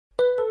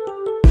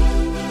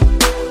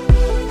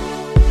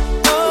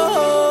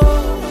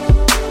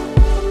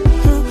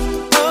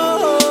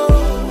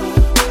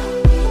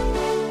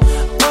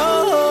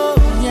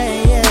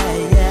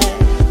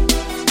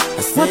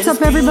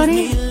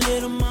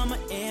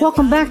everybody.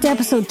 Welcome back to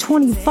episode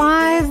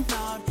 25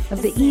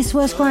 of the East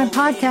West Grind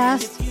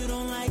podcast.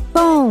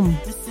 Boom.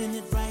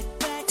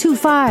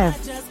 2-5.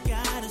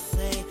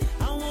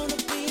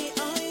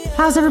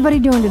 How's everybody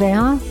doing today,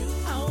 huh?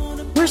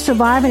 We're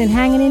surviving and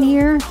hanging in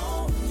here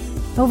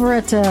over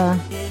at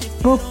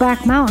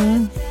Brokeback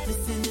Mountain.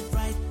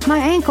 My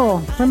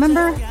ankle,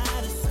 remember?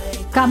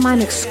 Got my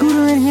next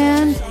scooter in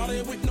hand.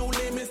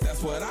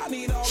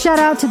 Shout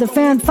out to the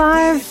Fan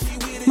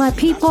 5, my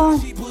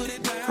people.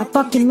 I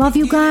fucking love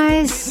you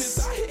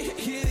guys.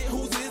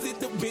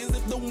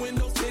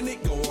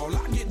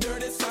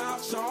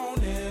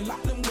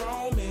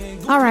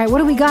 Alright, what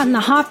do we got in the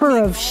hopper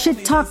of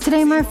shit talk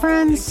today, my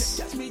friends?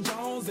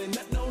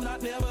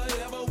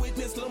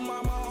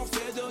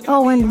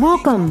 Oh, and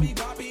welcome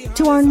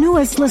to our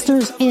newest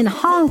listeners in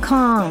Hong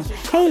Kong.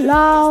 Hey,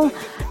 Lao,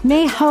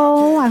 Nei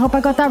Ho, I hope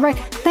I got that right.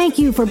 Thank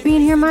you for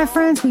being here, my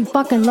friends. We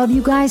fucking love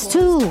you guys,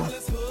 too.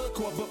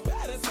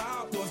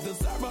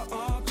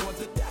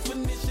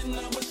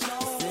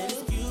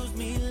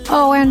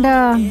 Oh, and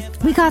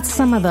we got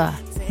some of the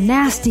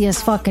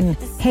nastiest fucking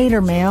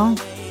hater mail.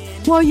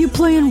 Why are you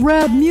playing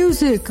rap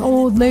music,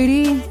 old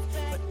lady?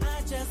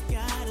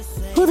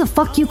 Who the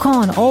fuck you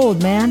calling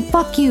old, man?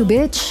 Fuck you,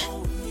 bitch.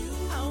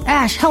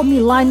 Ash, help me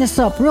line this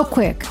up real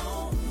quick.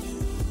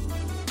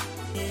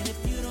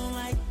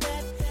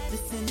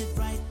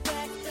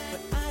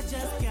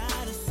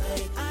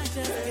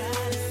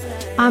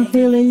 I'm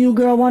feeling you,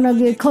 girl, wanna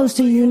get close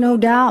to you, no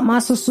doubt. My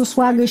sister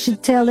swagger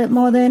should tell it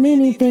more than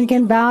anything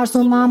can vouch.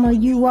 So mama,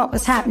 you what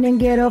was happening,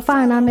 get her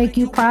fine, I make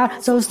you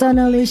proud. So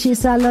stunningly, she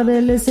said, love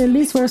it, let's at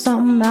least for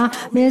something out.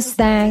 Miss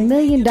Thang, $1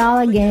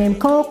 million game,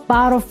 Coke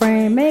bottle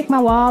frame, make my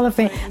wall of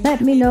fame.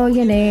 Let me know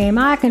your name,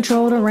 I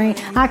control the rain.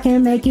 I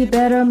can make you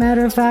better,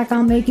 matter of fact,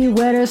 I'll make you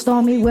wetter.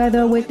 Stormy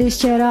weather with this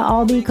cheddar,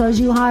 all because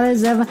you hot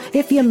as ever.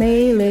 If you're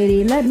made,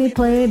 lady, let me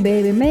play,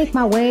 baby, make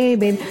my way,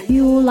 baby.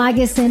 You like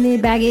it, send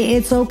it back,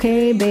 it's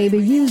okay. Baby,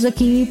 you's a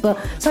keeper,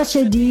 such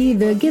a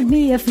diva, give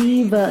me a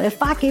fever.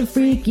 If I can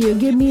freak you,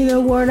 give me the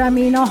word, I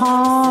mean no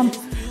harm.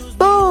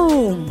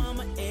 Boom!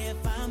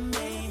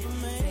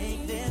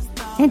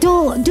 And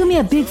do me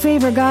a big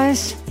favor,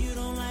 guys.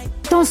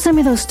 Don't send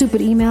me those stupid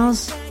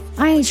emails.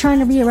 I ain't trying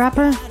to be a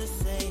rapper.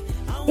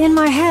 In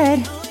my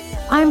head,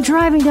 I'm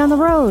driving down the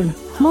road.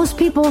 Most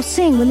people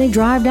sing when they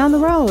drive down the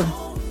road.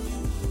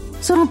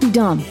 So don't be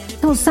dumb.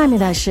 Don't send me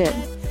that shit.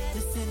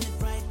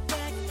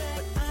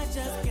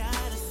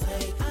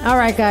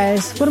 Alright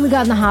guys, what do we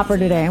got in the hopper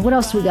today? What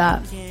else do we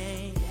got?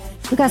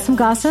 We got some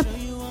gossip.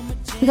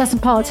 We got some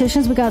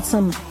politicians. We got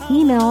some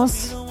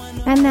emails.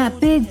 And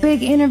that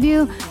big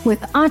interview with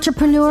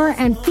entrepreneur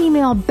and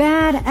female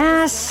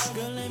badass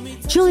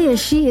Julia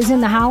Shih is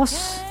in the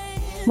house.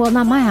 Well,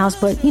 not my house,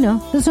 but, you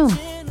know, the Zoom.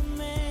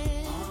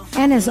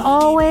 And as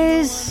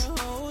always,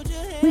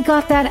 we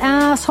got that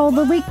asshole of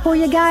the week for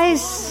you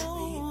guys.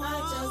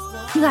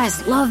 You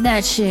guys love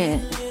that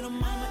shit.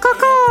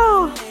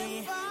 Coco!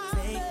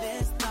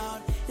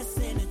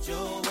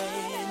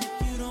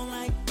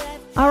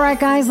 Alright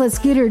guys, let's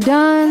get her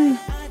done.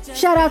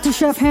 Shout out to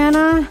Chef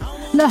Hannah.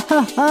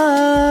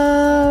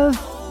 Love.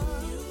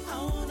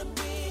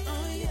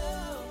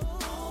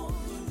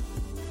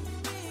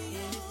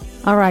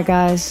 Alright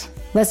guys,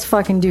 let's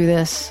fucking do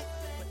this.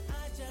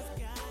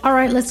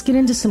 Alright, let's get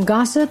into some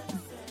gossip.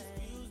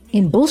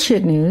 In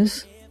bullshit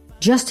news,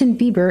 Justin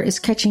Bieber is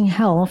catching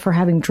hell for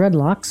having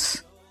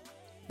dreadlocks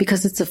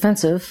because it's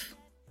offensive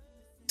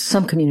to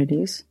some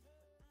communities.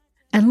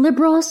 And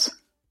liberals,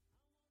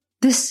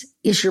 this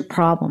is your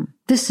problem.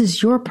 This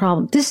is your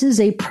problem. This is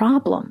a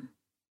problem.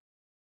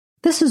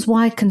 This is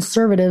why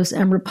conservatives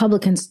and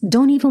Republicans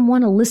don't even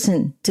want to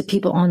listen to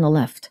people on the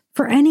left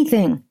for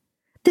anything.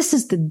 This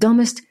is the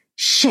dumbest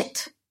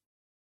shit.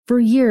 For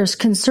years,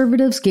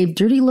 conservatives gave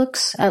dirty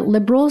looks at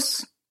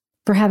liberals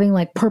for having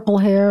like purple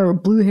hair or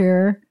blue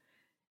hair.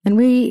 And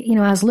we, you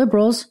know, as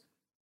liberals,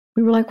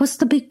 we were like, what's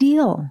the big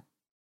deal?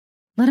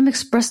 Let them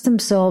express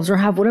themselves or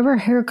have whatever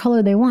hair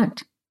color they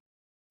want.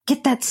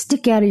 Get that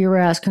stick out of your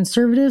ass,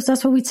 conservatives.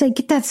 That's what we'd say.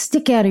 Get that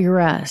stick out of your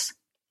ass.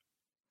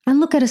 And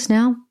look at us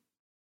now.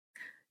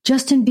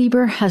 Justin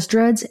Bieber has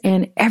dreads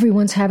and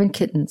everyone's having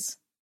kittens.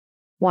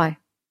 Why?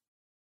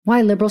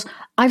 Why, liberals?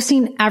 I've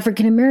seen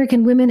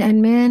African-American women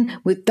and men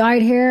with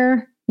dyed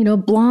hair, you know,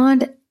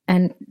 blonde,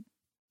 and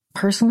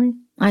personally,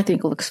 I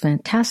think it looks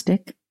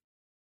fantastic.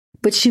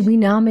 But should we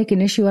now make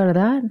an issue out of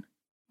that?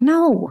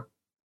 No.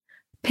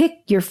 Pick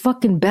your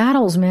fucking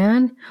battles,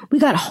 man. We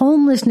got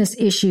homelessness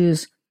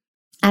issues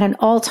at an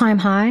all-time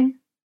high,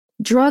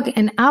 drug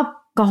and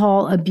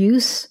alcohol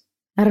abuse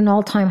at an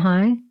all-time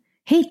high,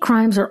 hate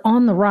crimes are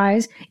on the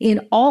rise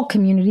in all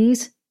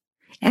communities,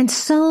 and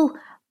so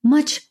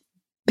much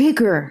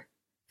bigger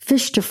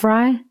fish to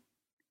fry.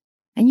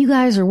 And you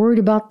guys are worried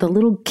about the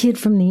little kid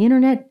from the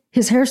internet,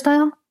 his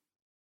hairstyle?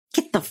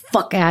 Get the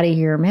fuck out of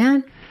here,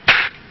 man.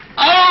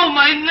 Oh,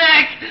 my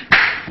neck!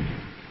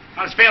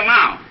 How's it feel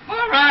now?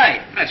 All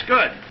right, that's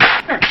good.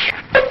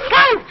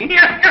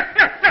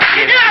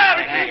 Get out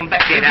of here.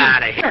 Get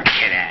out of here.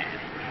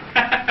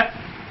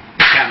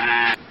 Come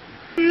on.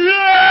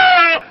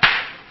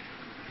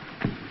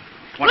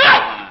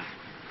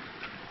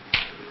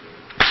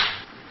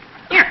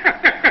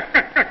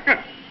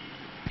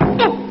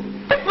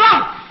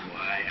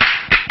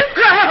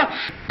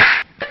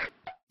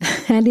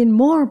 And in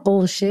more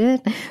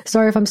bullshit,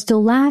 sorry if I'm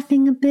still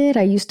laughing a bit.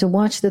 I used to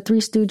watch the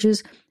Three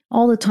Stooges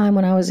all the time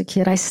when I was a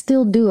kid. I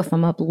still do if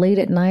I'm up late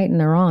at night and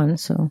they're on.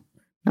 So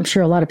I'm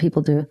sure a lot of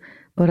people do.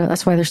 But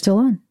that's why they're still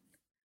on.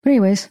 But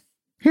anyways,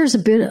 here's a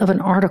bit of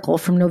an article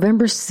from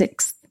November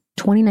 6th,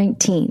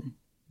 2019.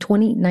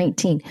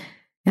 2019.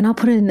 And I'll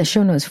put it in the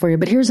show notes for you.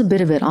 But here's a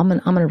bit of it. I'm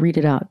gonna read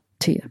it out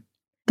to you.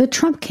 The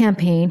Trump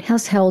campaign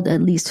has held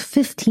at least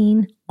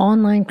 15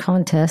 online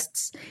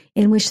contests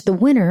in which the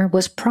winner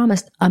was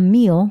promised a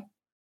meal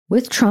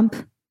with Trump.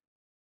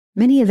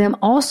 Many of them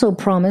also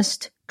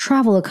promised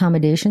travel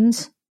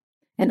accommodations,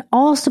 and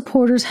all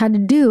supporters had to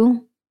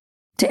do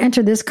to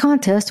enter this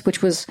contest,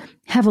 which was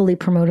heavily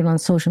promoted on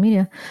social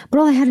media, but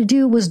all they had to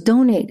do was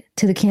donate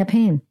to the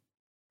campaign.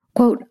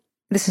 Quote,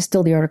 this is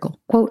still the article,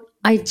 quote,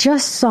 I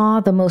just saw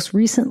the most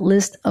recent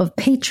list of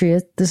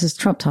patriots, this is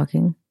Trump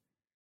talking,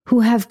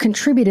 who have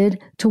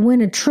contributed to win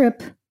a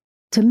trip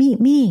to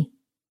meet me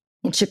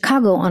in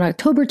Chicago on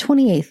October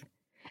 28th.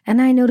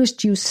 And I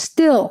noticed you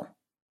still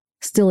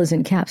is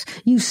in caps,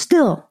 you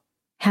still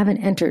haven't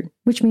entered,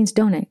 which means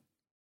donate.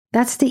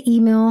 That's the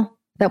email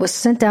that was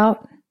sent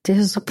out to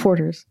his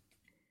supporters.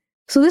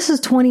 So this is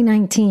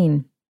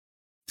 2019,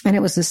 and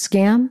it was a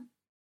scam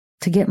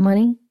to get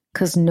money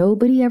because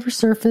nobody ever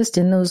surfaced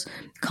in those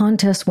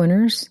contest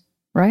winners,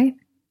 right?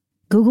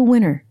 Google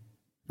winner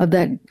of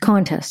that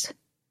contest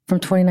from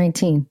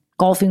 2019,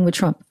 golfing with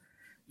Trump.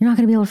 You're not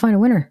going to be able to find a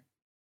winner.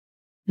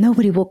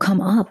 Nobody will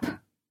come up.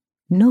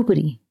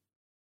 Nobody.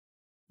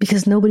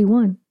 Because nobody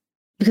won.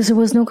 Because there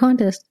was no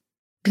contest.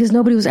 Because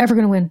nobody was ever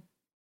going to win.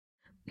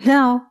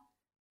 Now,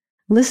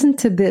 listen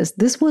to this.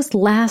 This was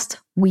last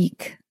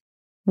week.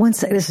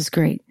 This is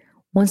great.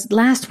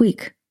 Last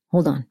week.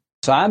 Hold on.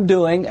 So I'm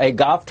doing a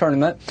golf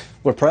tournament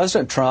with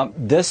President Trump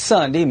this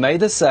Sunday, May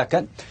the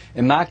 2nd,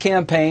 and my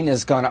campaign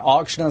is going to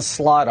auction a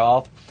slot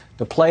off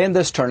to play in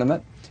this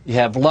tournament. You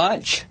have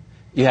lunch,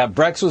 you have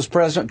breakfast with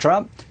President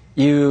Trump,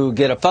 you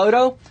get a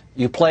photo,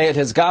 you play at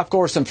his golf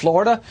course in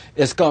Florida.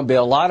 It's going to be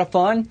a lot of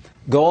fun.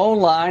 Go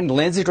online,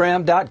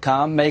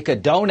 lindseygraham.com, make a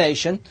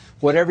donation,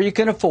 whatever you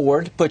can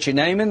afford, put your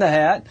name in the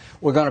hat.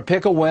 We're going to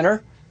pick a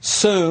winner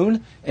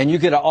soon, and you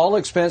get an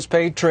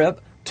all-expense-paid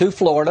trip to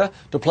Florida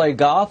to play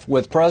golf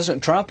with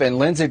President Trump and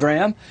Lindsey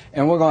Graham,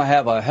 and we're going to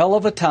have a hell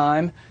of a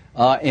time,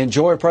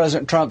 enjoy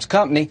President Trump's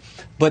company,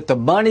 but the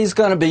money's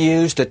going to be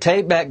used to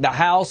take back the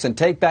House and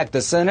take back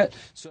the Senate.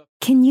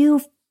 Can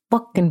you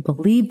fucking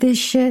believe this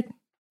shit?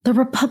 The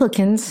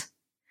Republicans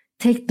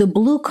take the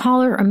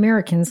blue-collar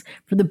Americans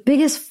for the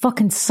biggest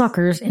fucking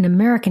suckers in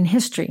American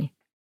history.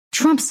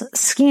 Trump's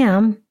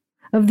scam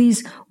of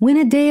these win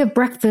a day of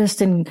breakfast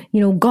and,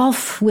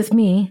 golf with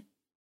me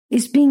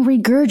is being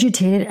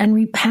regurgitated and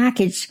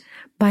repackaged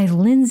by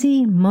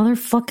Lindsey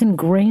motherfucking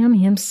Graham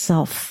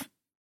himself.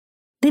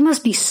 They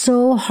must be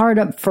so hard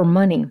up for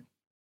money.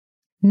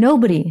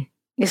 Nobody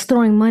is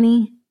throwing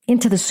money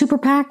into the super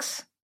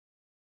PACs.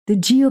 The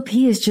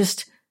GOP is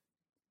just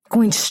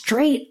going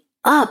straight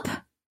up.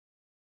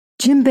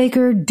 Jim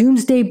Baker,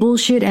 doomsday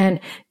bullshit, and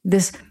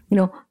this,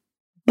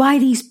 buy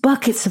these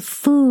buckets of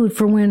food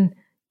for when,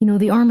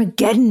 the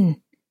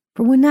Armageddon,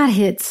 for when that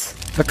hits.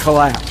 The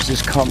collapse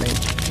is coming.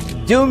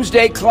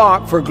 Doomsday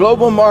clock for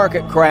global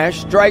market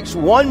crash strikes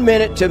 1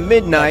 minute to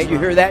midnight. You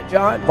hear that,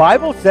 John?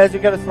 Bible says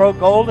you're going to throw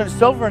gold and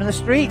silver in the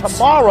streets.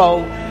 Tomorrow,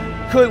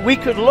 we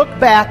could look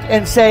back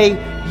and say,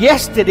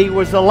 yesterday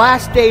was the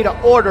last day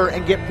to order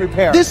and get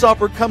prepared. This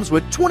offer comes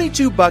with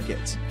 22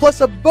 buckets,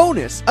 plus a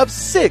bonus of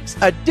 6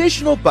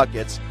 additional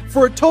buckets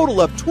for a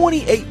total of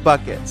 28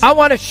 buckets. I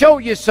want to show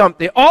you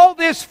something. All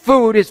this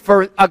food is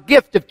for a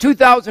gift of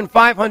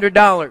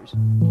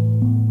 $2,500.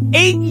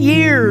 8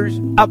 years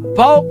of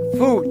bulk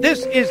food.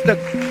 This is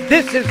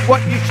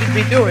what you should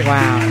be doing.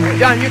 Wow.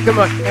 John, you come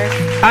on.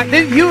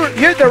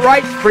 You're the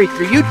rights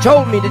preacher. You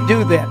told me to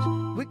do this.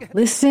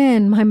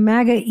 Listen, my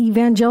MAGA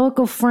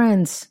evangelical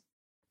friends.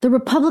 The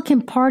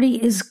Republican Party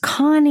is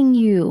conning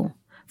you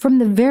from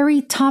the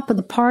very top of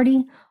the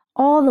party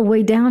all the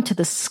way down to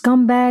the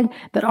scumbag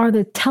that are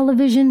the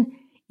television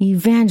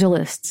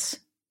evangelists.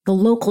 The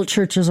local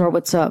churches are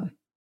what's up.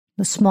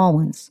 The small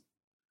ones.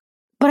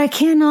 But I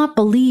cannot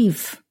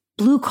believe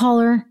blue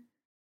collar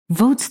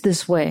votes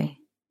this way.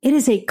 It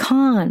is a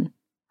con.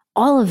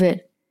 All of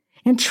it.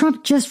 And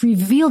Trump just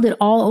revealed it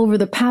all over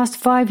the past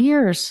 5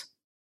 years.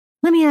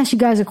 Let me ask you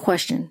guys a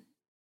question.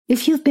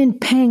 If you've been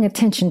paying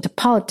attention to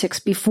politics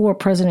before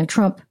President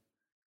Trump,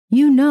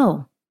 you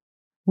know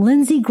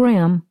Lindsey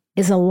Graham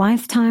is a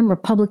lifetime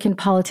Republican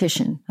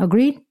politician.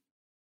 Agreed?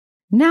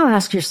 Now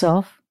ask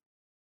yourself,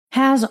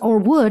 has or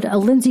would a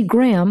Lindsey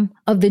Graham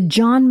of the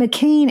John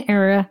McCain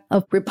era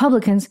of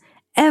Republicans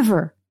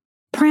ever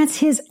prance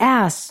his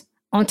ass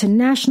onto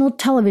national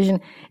television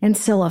and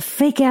sell a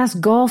fake-ass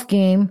golf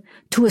game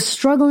to a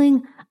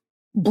struggling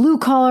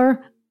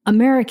blue-collar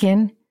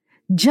American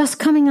just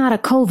coming out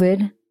of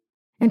COVID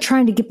and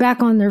trying to get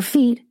back on their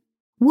feet?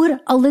 Would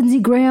a Lindsey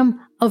Graham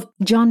of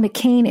John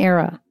McCain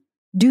era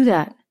do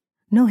that?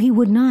 No, he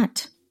would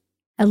not.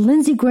 A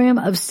Lindsey Graham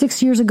of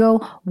 6 years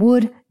ago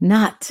would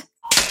not.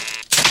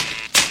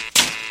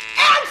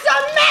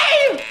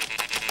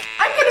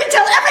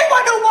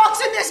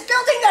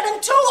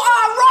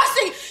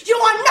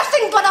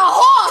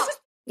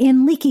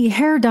 In leaky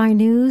hair dye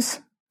news,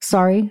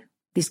 sorry,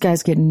 these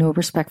guys get no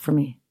respect from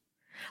me.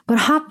 But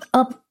hopped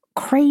up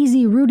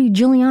crazy Rudy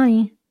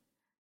Giuliani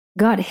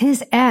got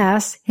his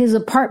ass, his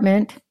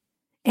apartment,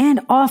 and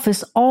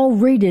office all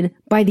raided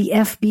by the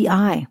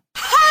FBI.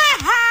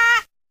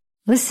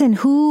 Listen,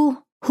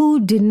 who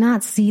did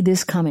not see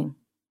this coming?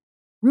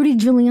 Rudy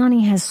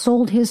Giuliani has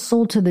sold his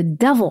soul to the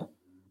devil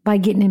by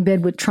getting in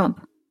bed with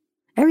Trump.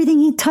 Everything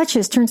he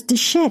touches turns to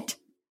shit.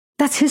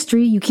 That's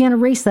history. You can't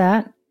erase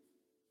that.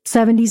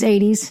 70s,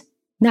 80s,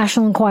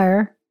 National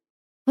Enquirer.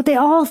 But they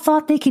all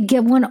thought they could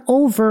get one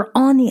over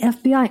on the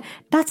FBI.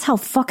 That's how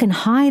fucking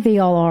high they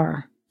all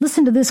are.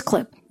 Listen to this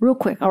clip real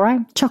quick, all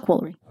right? Chuck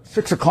Woolery.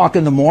 6 o'clock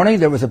in the morning,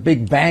 there was a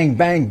big bang,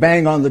 bang,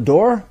 bang on the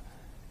door.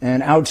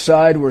 And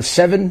outside were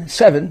seven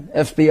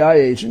FBI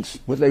agents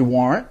with a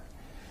warrant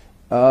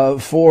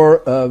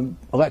for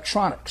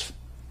electronics.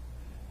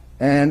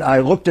 And I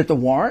looked at the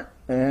warrant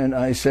and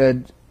I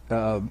said,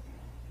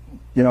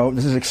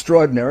 this is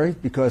extraordinary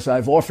because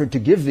I've offered to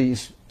give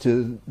these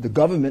to the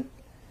government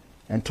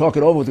and talk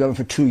it over with the government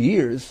for 2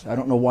 years. I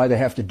don't know why they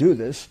have to do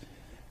this.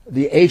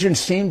 The agents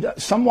seemed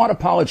somewhat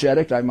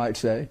apologetic, I might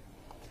say.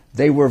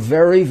 They were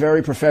very,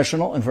 very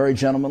professional and very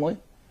gentlemanly.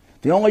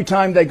 The only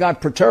time they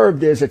got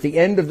perturbed is at the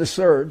end of the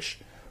search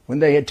when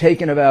they had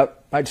taken about,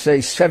 I'd say,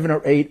 7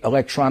 or 8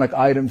 electronic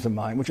items of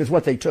mine, which is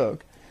what they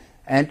took,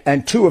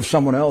 and 2 of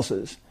someone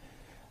else's.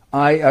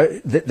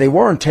 They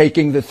weren't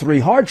taking the 3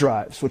 hard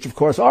drives, which of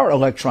course are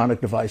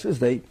electronic devices.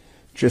 They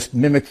just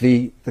mimic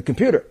the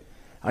computer.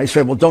 I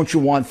said, well, don't you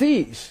want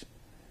these?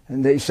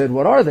 And they said,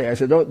 what are they? I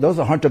said, those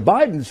are Hunter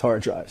Biden's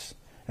hard drives.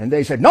 And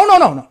they said,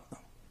 no.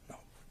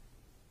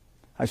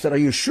 I said, are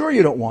you sure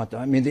you don't want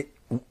them? I mean,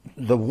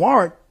 the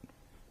warrant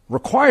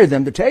required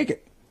them to take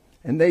it.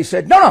 And they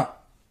said, no.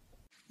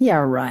 Yeah,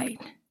 right.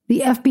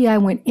 The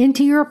FBI went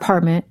into your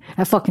apartment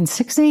at fucking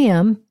 6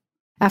 a.m.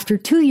 after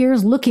 2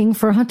 years looking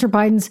for Hunter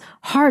Biden's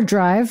hard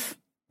drive.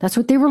 That's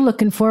what they were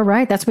looking for,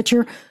 right? That's what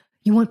you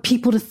want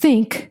people to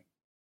think.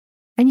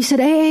 And you said,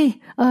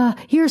 hey,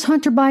 here's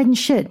Hunter Biden's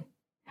shit.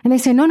 And they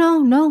say,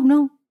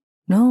 no,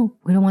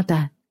 we don't want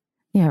that.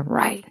 Yeah,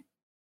 right.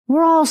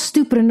 We're all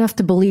stupid enough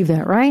to believe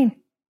that, right?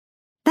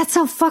 That's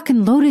how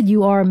fucking loaded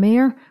you are,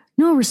 Mayor.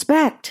 No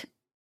respect.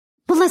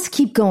 But let's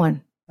keep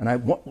going.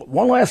 And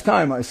one last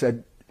time I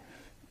said,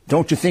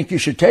 don't you think you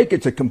should take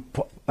it to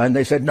and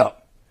they said no.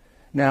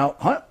 Now,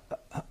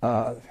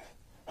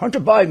 Hunter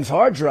Biden's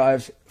hard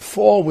drives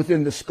fall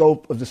within the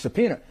scope of the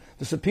subpoena.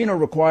 The subpoena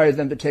required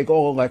them to take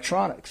all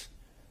electronics,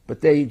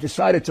 but they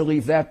decided to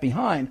leave that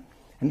behind.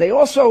 And they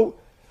also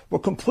were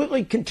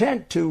completely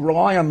content to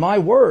rely on my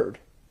word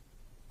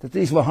that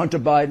these were Hunter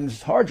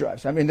Biden's hard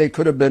drives. I mean, they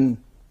could have been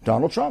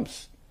Donald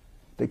Trump's.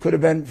 They could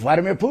have been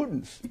Vladimir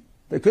Putin's.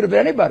 They could have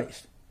been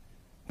anybody's.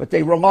 But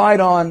they relied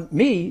on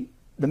me,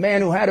 the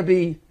man who had to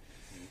be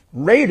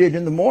raided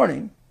in the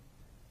morning,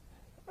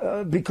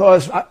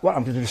 because I'm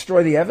going to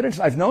destroy the evidence.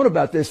 I've known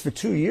about this for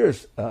 2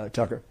 years,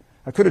 Tucker.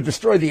 I could have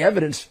destroyed the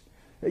evidence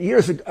a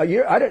year.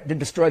 I didn't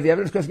destroy the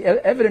evidence because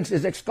the evidence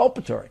is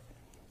exculpatory.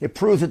 It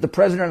proves that the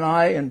president and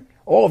I and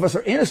all of us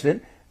are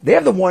innocent.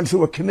 They're the ones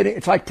who are committing.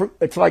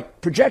 It's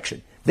like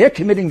projection. They're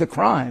committing the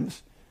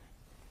crimes.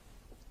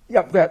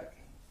 Yeah,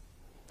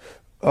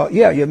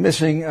 you're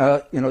missing,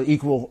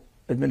 equal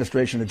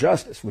administration of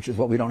justice, which is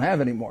what we don't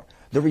have anymore.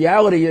 The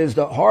reality is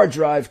the hard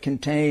drive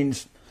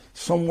contains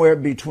somewhere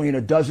between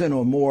a dozen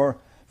or more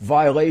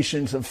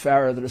violations of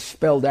FARA that are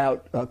spelled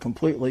out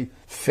completely,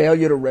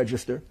 failure to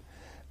register.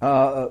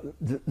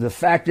 The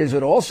fact is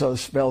it also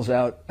spells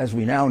out, as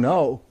we now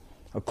know,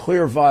 a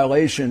clear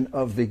violation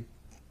of the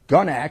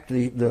Gun Act.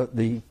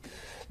 The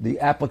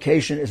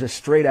application is a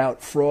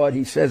straight-out fraud.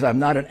 He says, I'm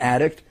not an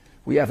addict.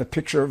 We have a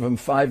picture of him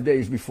 5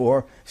 days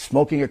before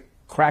smoking a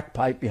crack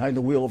pipe behind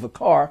the wheel of a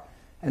car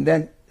and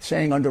then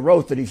saying under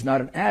oath that he's not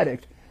an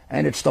addict.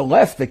 And it's the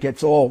left that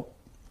gets all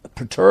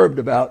perturbed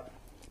about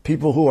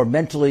people who are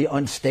mentally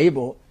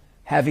unstable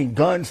having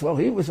guns. Well,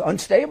 he was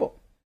unstable.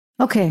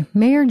 Okay,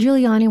 Mayor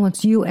Giuliani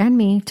wants you and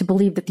me to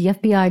believe that the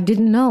FBI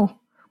didn't know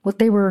what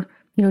they were,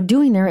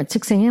 doing there at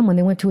 6 a.m. when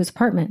they went to his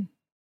apartment,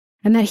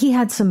 and that he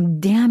had some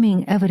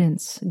damning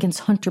evidence against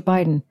Hunter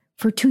Biden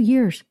for 2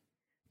 years.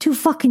 2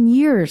 fucking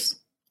years,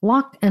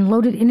 locked and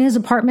loaded in his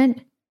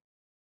apartment.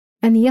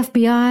 And the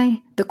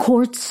FBI, the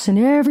courts, and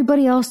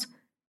everybody else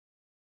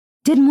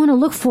didn't want to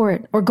look for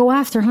it or go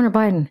after Hunter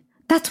Biden.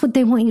 That's what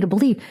they want you to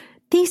believe.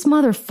 These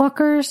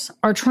motherfuckers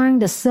are trying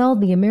to sell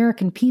the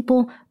American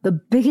people the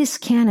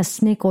biggest can of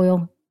snake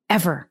oil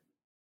ever.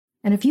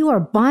 And if you are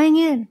buying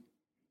it,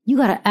 you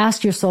got to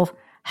ask yourself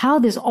how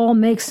this all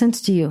makes sense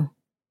to you.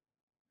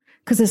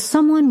 Because as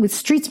someone with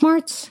street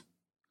smarts,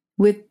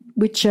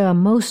 which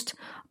most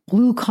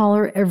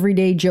blue-collar,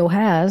 everyday Joe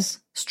has,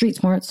 street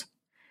smarts,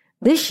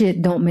 this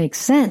shit don't make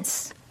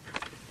sense.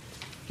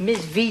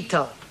 Ms.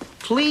 Vito,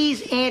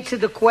 please answer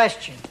the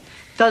question.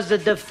 Does the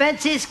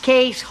defense's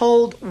case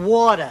hold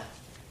water?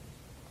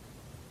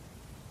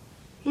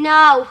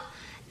 No.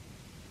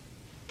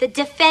 The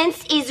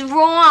defense is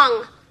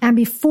wrong. And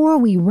before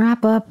we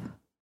wrap up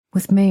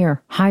with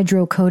Mayor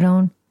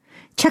Hydrocodone,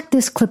 Check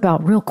this clip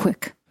out real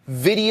quick.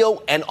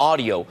 Video and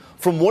audio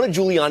from one of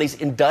Giuliani's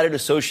indicted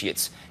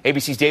associates.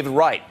 ABC's David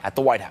Wright at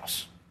the White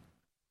House.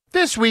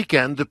 This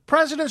weekend, the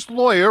president's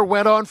lawyer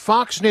went on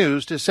Fox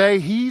News to say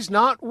he's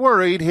not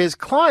worried his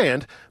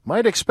client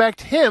might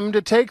expect him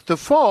to take the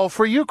fall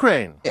for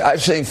Ukraine.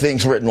 I've seen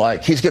things written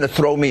like, he's going to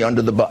throw me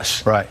under the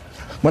bus. Right.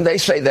 When they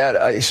say that,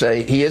 I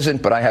say, he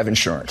isn't, but I have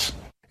insurance.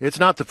 It's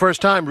not the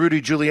first time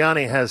Rudy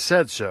Giuliani has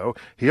said so.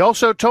 He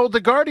also told The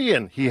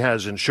Guardian he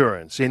has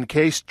insurance in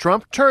case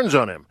Trump turns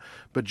on him.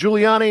 But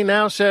Giuliani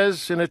now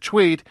says in a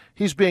tweet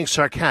he's being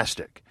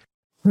sarcastic.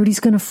 Rudy's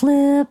going to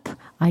flip.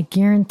 I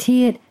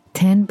guarantee it.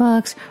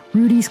 $10.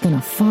 Rudy's going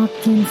to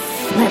fucking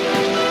flip.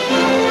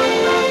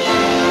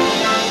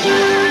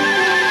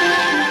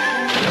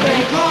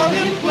 They call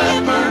him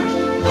Flipper,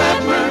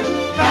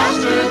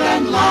 faster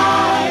than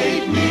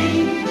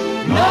lightning.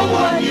 No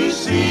one you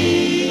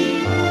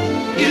see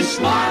is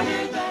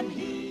smarter than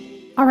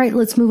he. All right,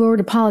 let's move over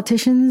to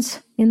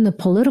politicians. In the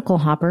political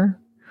hopper,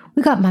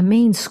 we got my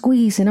main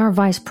squeeze in our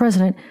vice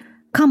president,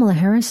 Kamala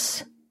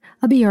Harris,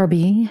 a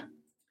BRB.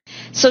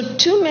 So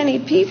too many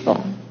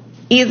people,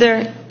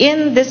 either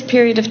in this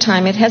period of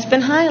time, it has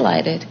been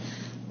highlighted,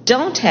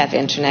 don't have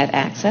internet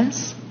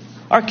access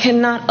or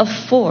cannot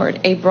afford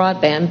a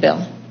broadband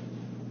bill.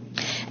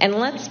 And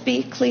let's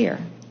be clear,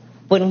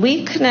 when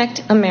we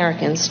connect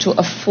Americans to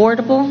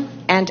affordable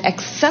and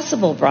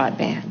accessible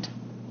broadband,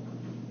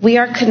 we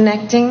are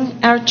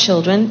connecting our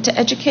children to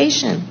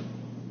education.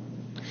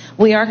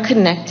 We are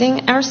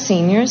connecting our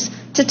seniors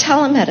to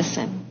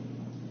telemedicine.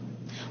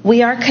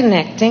 We are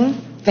connecting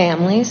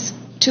families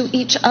to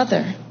each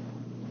other.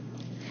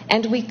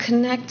 And we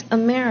connect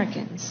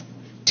Americans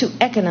to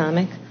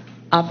economic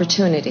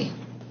opportunity.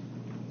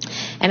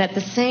 And at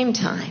the same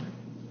time,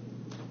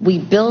 we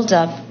build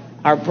up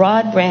our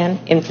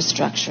broadband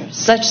infrastructure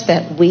such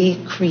that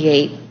we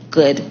create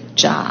good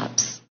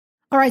jobs.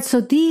 All right,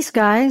 so these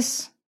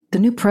guys, the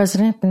new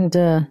president and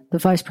the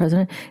vice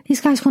president,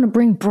 these guys want to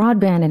bring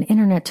broadband and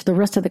internet to the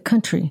rest of the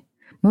country,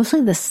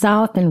 mostly the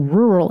South and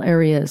rural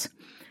areas.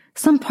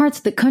 Some parts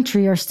of the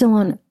country are still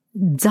on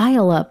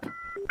dial-up.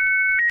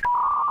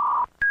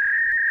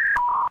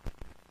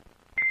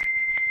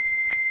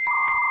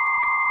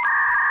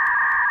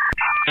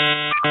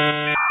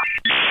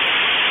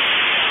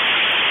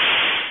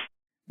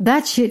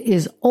 That shit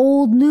is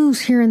old news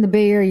here in the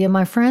Bay Area,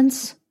 my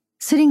friends.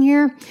 Sitting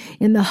here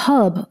in the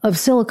hub of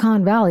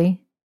Silicon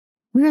Valley,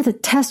 we are the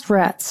test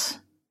rats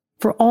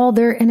for all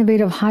their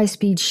innovative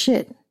high-speed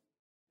shit.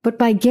 But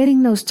by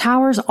getting those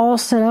towers all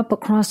set up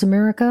across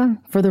America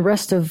for the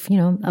rest of,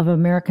 of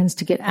Americans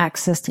to get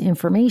access to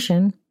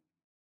information,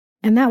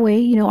 and that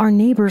way, our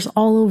neighbors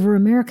all over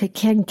America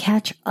can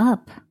catch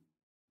up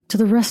to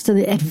the rest of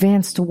the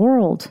advanced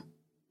world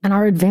and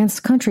our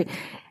advanced country.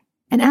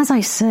 And as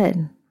I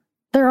said,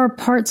 there are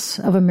parts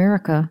of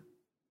America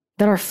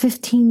that are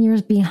 15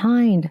 years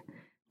behind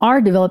our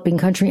developing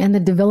country and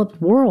the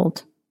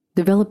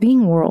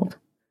developing world.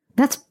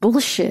 That's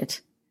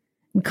bullshit.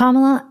 And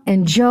Kamala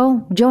and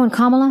Joe and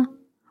Kamala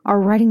are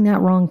righting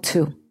that wrong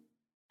too.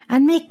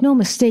 And make no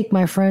mistake,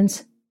 my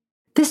friends,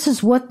 this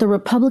is what the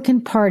Republican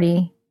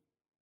Party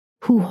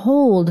who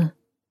hold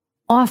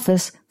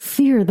office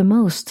fear the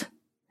most.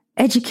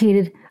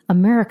 Educated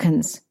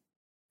Americans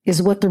is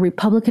what the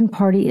Republican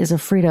Party is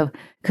afraid of.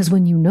 Because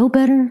when you know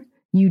better,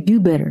 you do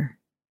better.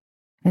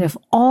 And if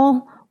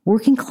all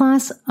working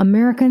class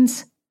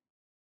Americans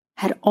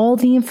had all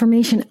the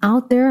information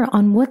out there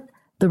on what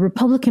the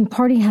Republican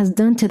Party has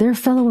done to their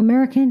fellow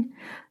American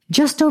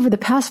just over the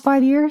past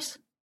 5 years,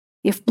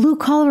 if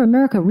blue-collar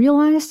America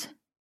realized,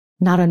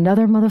 not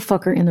another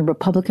motherfucker in the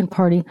Republican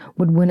Party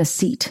would win a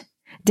seat,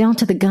 down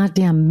to the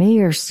goddamn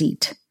mayor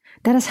seat.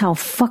 That is how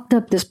fucked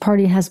up this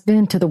party has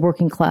been to the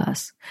working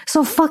class.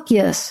 So fuck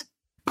yes.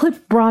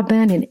 Put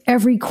broadband in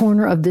every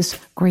corner of this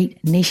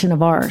great nation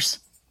of ours.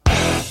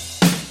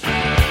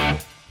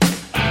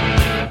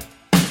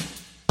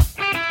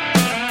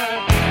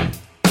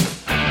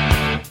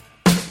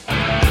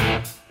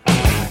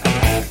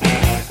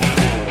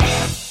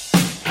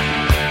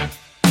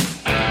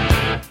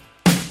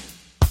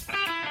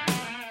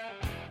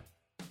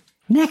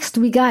 Next,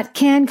 we got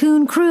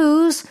Cancun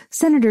Cruz,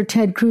 Senator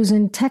Ted Cruz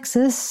in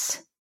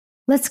Texas.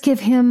 Let's give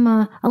him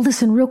a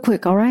listen real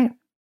quick, all right?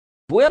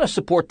 We ought to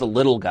support the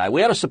little guy.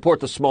 We ought to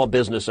support the small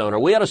business owner.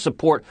 We ought to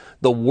support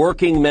the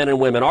working men and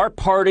women. Our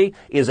party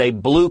is a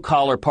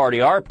blue-collar party.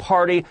 Our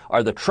party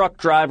are the truck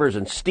drivers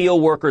and steel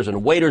workers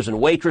and waiters and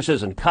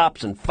waitresses and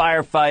cops and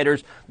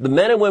firefighters, the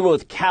men and women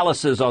with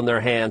calluses on their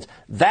hands.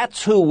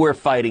 That's who we're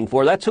fighting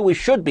for. That's who we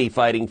should be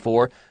fighting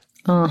for.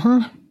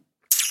 Uh-huh.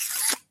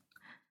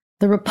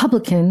 The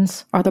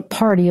Republicans are the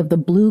party of the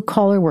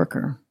blue-collar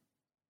worker.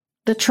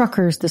 The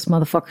truckers, this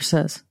motherfucker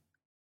says.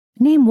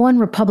 Name one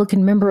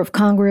Republican member of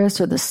Congress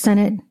or the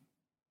Senate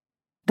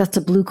that's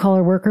a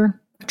blue-collar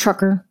worker, a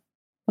trucker,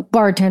 a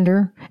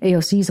bartender,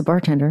 AOC's a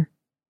bartender,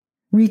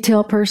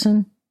 retail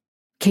person,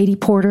 Katie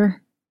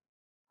Porter.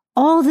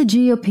 All the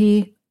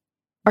GOP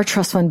are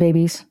trust fund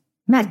babies.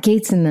 Matt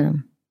Gaetz in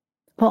them.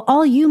 While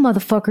all you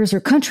motherfuckers are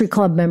country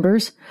club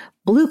members,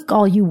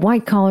 all you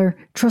white-collar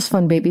trust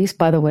fund babies,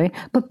 by the way,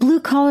 but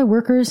blue-collar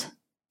workers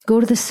go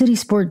to the City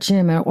Sport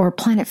Gym or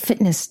Planet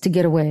Fitness to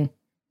get away,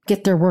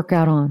 get their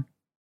workout on.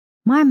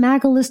 My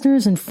MAGA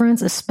listeners and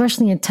friends,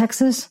 especially in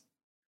Texas,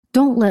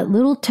 don't let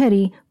little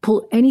Teddy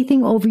pull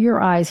anything over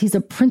your eyes. He's a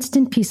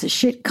Princeton piece of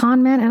shit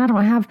con man, and I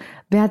don't have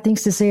bad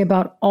things to say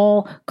about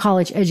all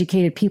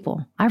college-educated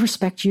people. I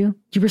respect you.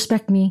 You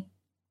respect me.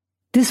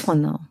 This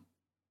one, though.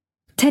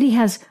 Teddy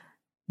has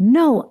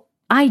no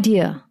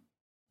idea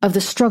of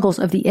the struggles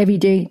of the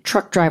everyday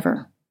truck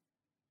driver.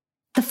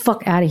 Get the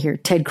fuck out of here,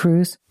 Ted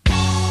Cruz. Here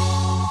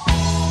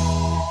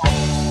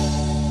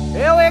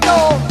we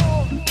go.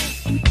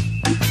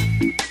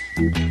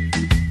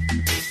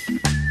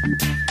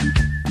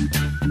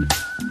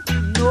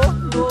 No.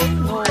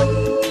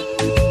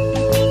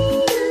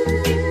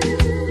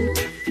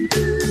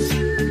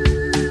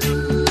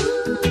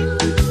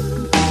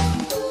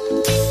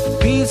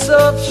 Piece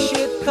of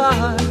shit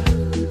car.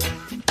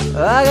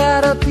 I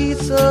got a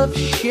piece of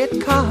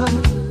shit car.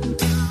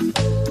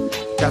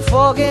 That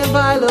fucking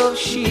pile of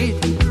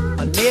shit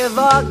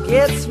never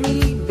gets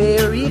me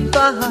very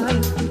far.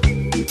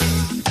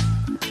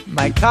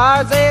 My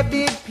car's a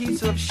big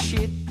piece of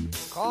shit.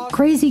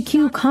 Crazy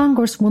Q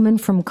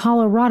Congresswoman from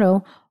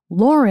Colorado,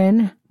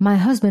 Lauren, my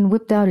husband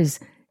whipped out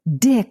his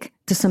dick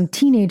to some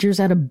teenagers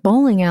at a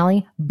bowling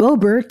alley,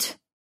 Bobert,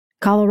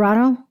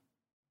 Colorado,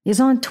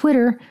 is on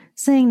Twitter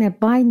saying that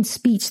Biden's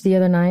speech the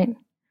other night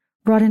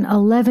brought in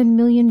 11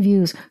 million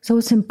views. So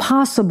it's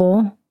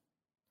impossible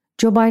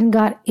Joe Biden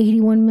got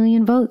 81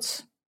 million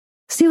votes.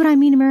 See what I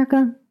mean,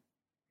 America?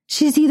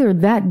 She's either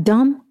that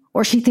dumb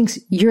or she thinks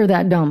you're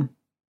that dumb.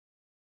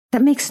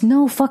 That makes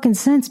no fucking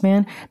sense,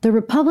 man. The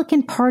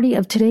Republican Party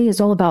of today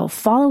is all about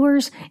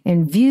followers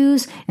and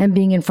views and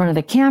being in front of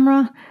the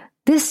camera.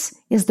 This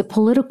is the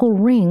political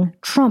ring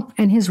Trump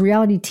and his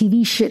reality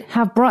TV shit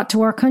have brought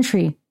to our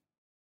country.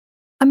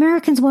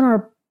 Americans want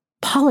our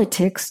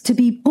politics to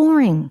be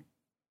boring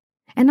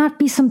and not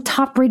be some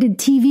top-rated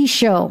TV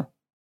show.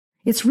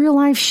 It's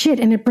real-life shit,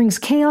 and it brings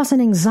chaos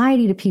and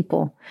anxiety to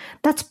people.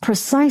 That's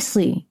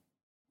precisely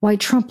why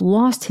Trump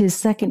lost his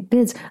second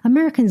bids.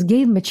 Americans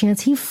gave him a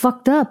chance. He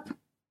fucked up.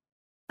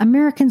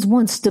 Americans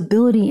want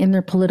stability in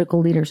their political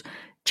leaders.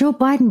 Joe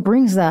Biden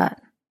brings that.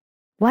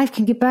 Life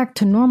can get back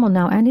to normal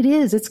now, and it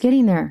is. It's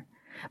getting there.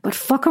 But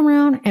fuck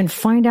around and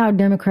find out,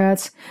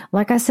 Democrats.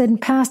 Like I said in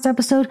past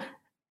episode,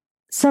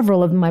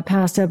 several of my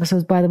past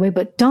episodes, by the way,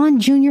 but Don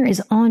Jr.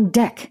 is on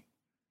deck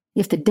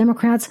if the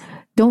Democrats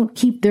don't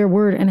keep their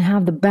word and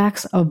have the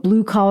backs of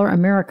blue-collar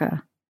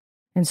America.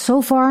 And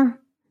so far,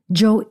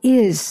 Joe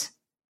is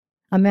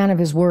a man of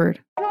his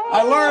word.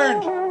 I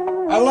learned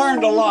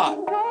a lot.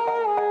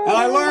 And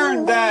I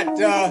learned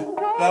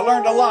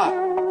a lot.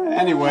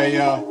 Anyway,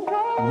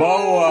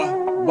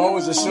 Bo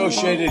is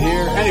associated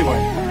here.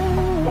 Anyway,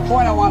 the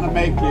point I want to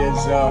make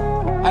is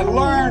I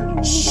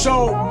learned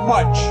so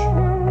much.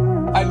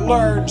 I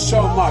learned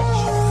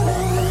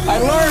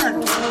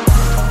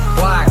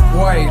black,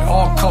 white,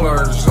 all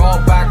colors, all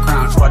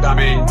backgrounds. But I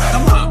mean,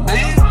 come on,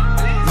 man.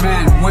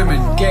 Men,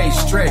 women, gay,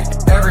 straight,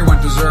 everyone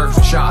deserves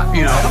a shot.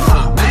 You know, come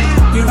on,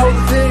 man. You know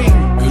the thing.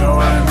 You know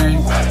what I mean?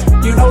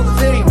 You know the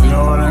thing. You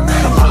know what I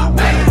mean? Come on,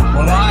 man.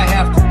 What I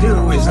have to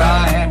do is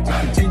I have to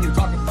continue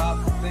talking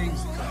about the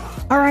things.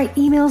 All right,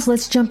 emails.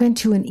 Let's jump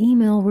into an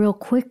email real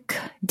quick.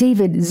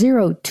 David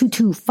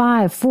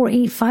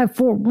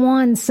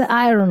 0225485441.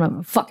 I don't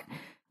know. Fuck.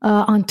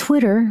 On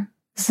Twitter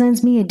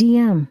sends me a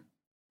DM.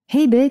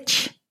 Hey,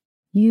 bitch.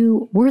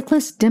 You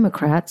worthless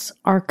Democrats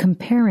are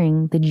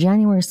comparing the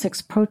January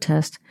 6th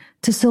protest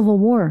to civil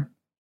war.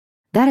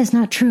 That is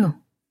not true.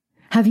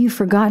 Have you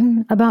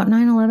forgotten about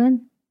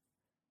 9/11?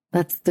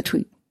 That's the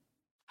tweet.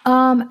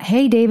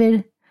 Hey,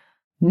 David.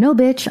 No,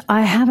 bitch,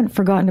 I haven't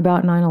forgotten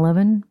about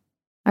 9/11.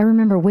 I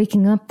remember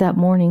waking up that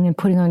morning and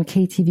putting on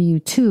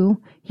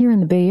KTVU2 here in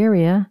the Bay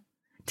Area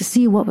to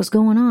see what was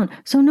going on.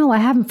 So no, I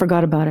haven't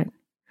forgot about it.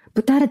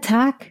 But that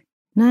attack,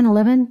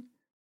 9/11,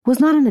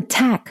 was not an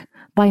attack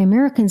by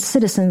American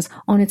citizens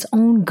on its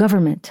own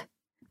government.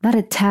 That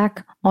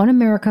attack on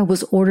America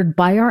was ordered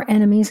by our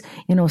enemies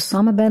in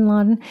Osama bin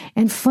Laden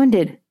and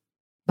funded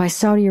by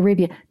Saudi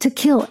Arabia to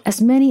kill as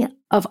many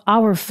of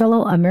our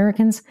fellow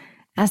Americans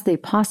as they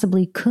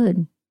possibly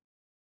could.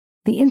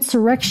 The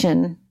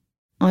insurrection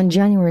on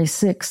January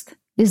 6th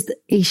is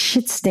a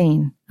shit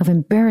stain of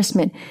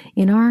embarrassment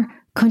in our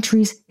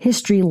country's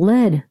history,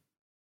 led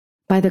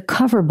by the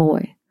cover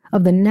boy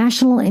of the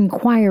National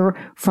Enquirer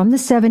from the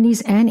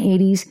 70s and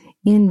 80s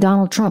in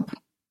Donald Trump.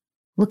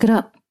 Look it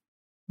up.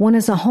 One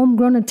is a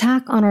homegrown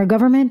attack on our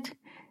government.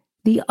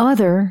 The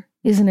other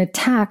is an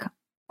attack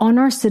on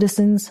our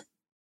citizens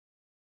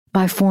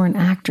by foreign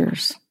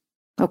actors.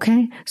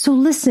 Okay? So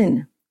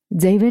listen,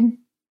 David,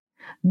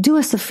 do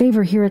us a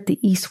favor here at the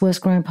East West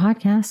Grind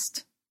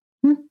podcast.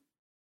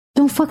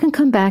 Don't fucking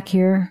come back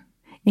here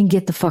and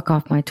get the fuck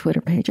off my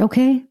Twitter page,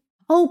 okay?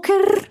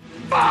 Okay.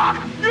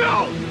 Fuck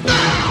you!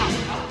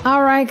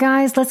 All right,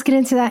 guys, let's get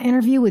into that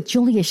interview with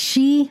Julia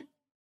Shih.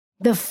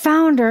 the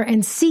founder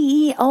and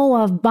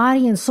CEO of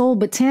Body and Soul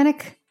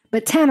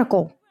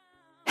Botanical,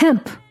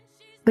 Hemp,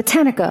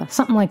 Botanica,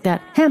 something like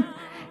that. Hemp,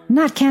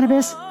 not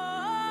cannabis.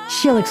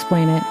 She'll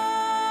explain it.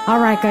 All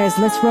right, guys,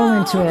 let's roll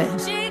into it.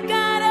 She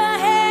got her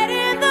head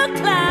in the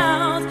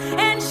clouds,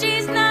 and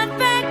she's not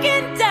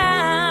backing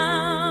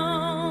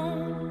down.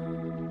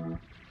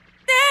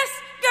 This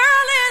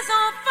girl is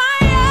on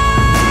fire.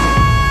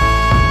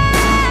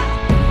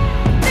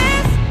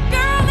 This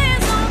girl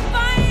is on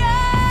fire.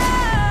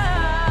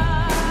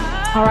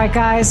 All right,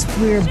 guys,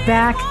 we're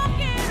back.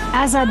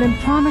 As I've been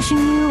promising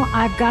you,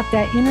 I've got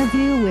that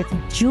interview with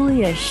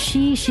Julia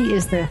Shih. She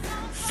is the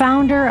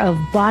founder of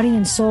Body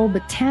and Soul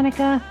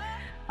Botanica.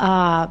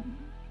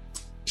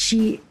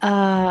 She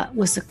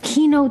was a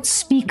keynote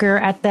speaker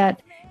at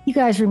that. You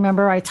guys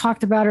remember I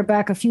talked about her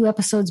back a few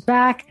episodes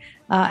back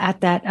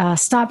at that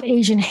Stop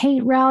Asian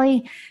Hate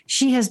rally.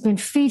 She has been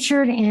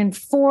featured in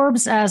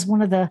Forbes as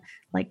one of the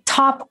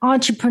top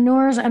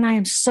entrepreneurs, and I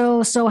am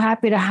so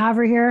happy to have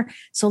her here.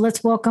 So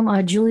let's welcome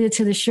Julia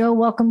to the show.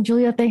 Welcome,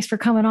 Julia. Thanks for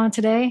coming on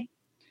today.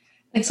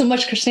 Thanks so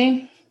much,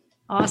 Christine.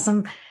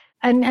 Awesome.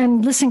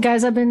 And listen,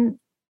 guys,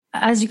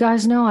 as you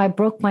guys know, I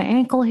broke my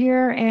ankle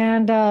here,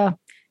 and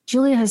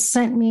Julia has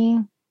sent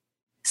me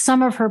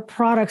some of her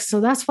products. So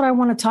that's what I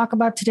want to talk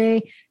about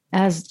today,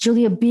 as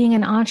Julia being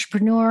an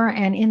entrepreneur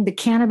and in the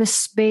cannabis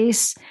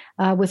space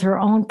with her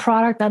own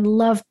product. I'd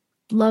love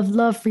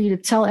for you to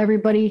tell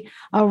everybody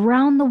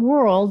around the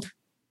world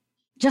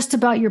just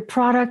about your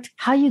product,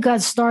 how you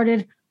got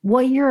started,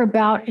 what you're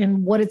about,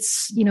 and what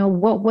it's,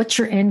 what's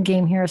your end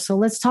game here. So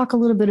let's talk a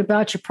little bit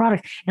about your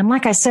product. And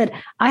like I said,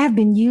 I have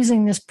been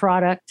using this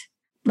product.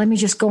 Let me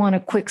just go on a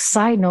quick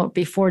side note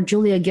before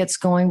Julia gets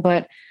going,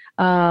 but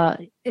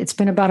it's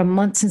been about a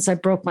month since I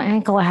broke my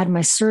ankle. I had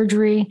my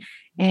surgery,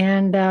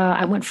 and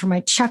I went for my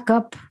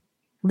checkup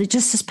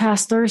just this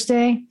past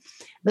Thursday.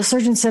 The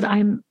surgeon said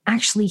I'm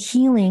actually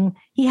healing.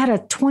 He had a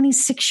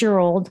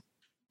 26-year-old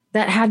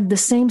that had the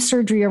same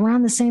surgery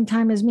around the same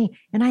time as me,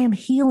 and I am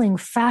healing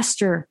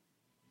faster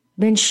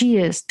than she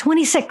is.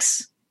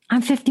 26.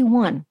 I'm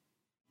 51.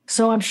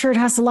 So I'm sure it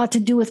has a lot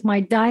to do with my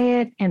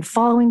diet and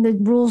following the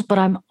rules, but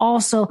I'm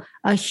also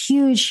a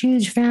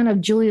huge fan of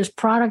Julia's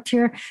product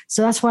here.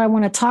 So that's what I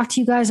want to talk to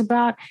you guys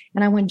about.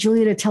 And I want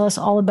Julia to tell us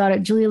all about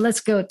it. Julia, let's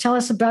go. Tell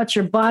us about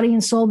your Body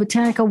and Soul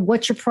Botanica,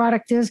 what your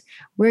product is,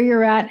 where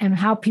you're at, and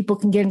how people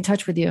can get in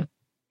touch with you.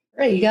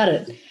 Right, you got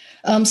it.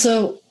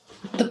 So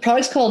the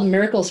product's called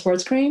Miracle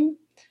Sports Cream.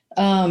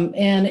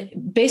 And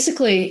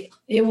basically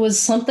it was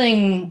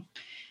something,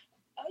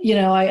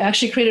 I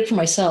actually created for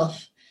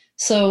myself.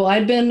 So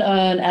I'd been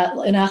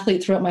an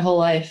athlete throughout my whole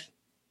life.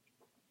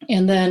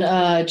 And then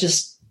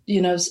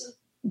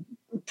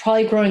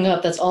probably growing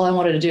up, that's all I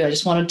wanted to do. I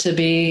just wanted to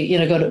be,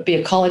 go to be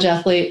a college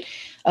athlete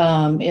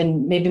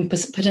and maybe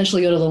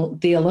potentially go to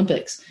the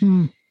Olympics.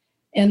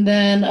 And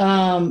then,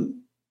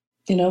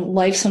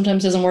 life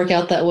sometimes doesn't work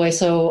out that way.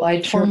 So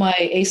I tore my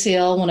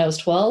ACL when I was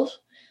 12.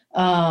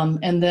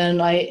 And then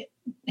I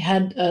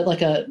had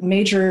a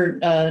major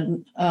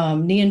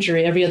knee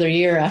injury every other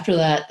year after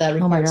that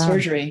required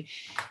surgery.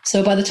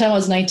 So by the time I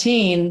was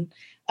 19,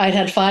 I'd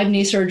had 5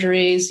 knee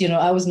surgeries.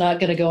 I was not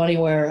going to go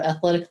anywhere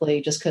athletically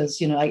just because,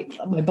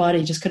 my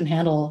body just couldn't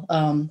handle,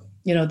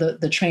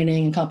 the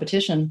training and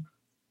competition.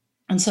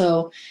 And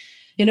so,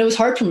 it was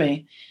hard for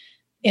me.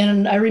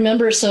 And I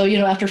remember,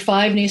 after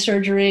 5 knee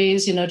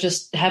surgeries,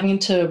 just having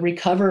to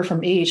recover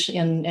from each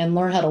and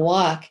learn how to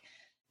walk,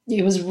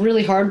 it was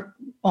really hard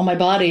on my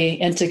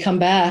body. And to come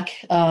back,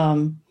 I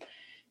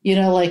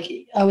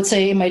would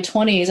say in my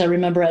 20s, I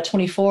remember at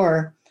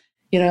 24,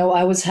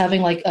 I was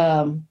having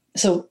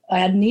so I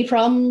had knee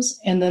problems.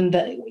 And then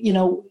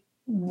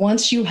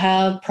once you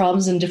have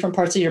problems in different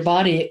parts of your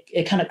body,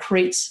 it kind of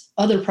creates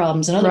other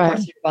problems in other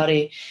parts of your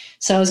body.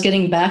 So I was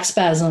getting back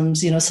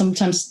spasms,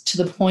 sometimes to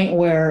the point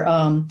where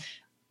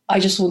I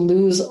just would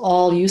lose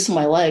all use of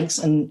my legs.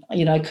 And,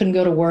 I couldn't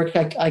go to work.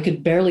 I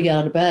could barely get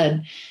out of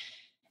bed.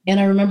 And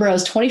I remember I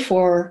was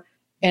 24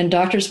 and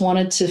doctors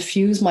wanted to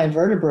fuse my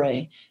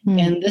vertebrae.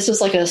 And this is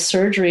like a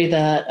surgery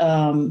that,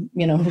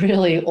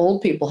 really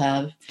old people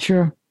have.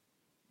 Sure.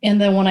 And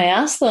then when I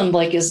asked them,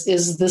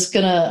 is this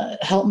going to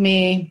help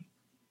me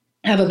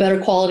have a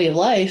better quality of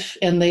life?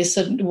 And they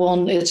said,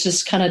 well, it's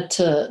just kind of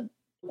to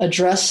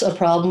address a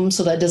problem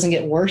so that it doesn't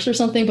get worse or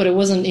something. But it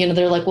wasn't,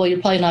 they're like, well, you're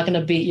probably not going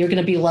to be, you're going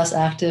to be less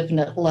active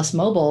and less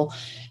mobile.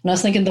 And I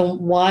was thinking, then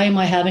why am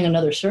I having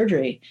another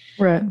surgery?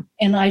 Right.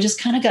 And I just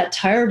kind of got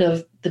tired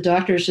of the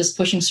doctors just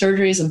pushing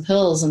surgeries and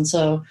pills. And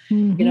so,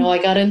 I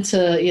got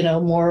into,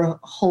 more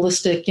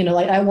holistic,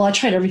 I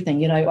tried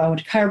everything. I went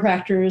to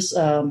chiropractors,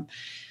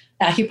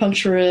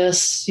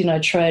 acupuncturists, I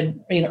tried,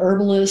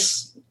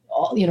 herbalists,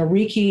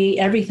 Reiki,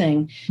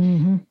 everything.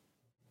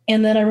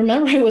 And then I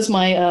remember it was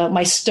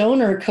my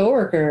stoner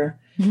coworker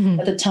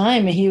at the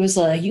time. And he was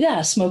like, you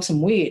gotta smoke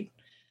some weed.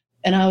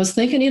 And I was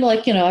thinking,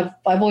 I've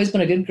always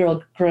been a good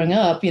girl growing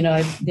up.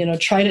 I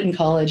tried it in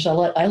college.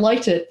 I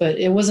liked it, but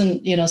it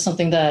wasn't,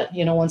 something that,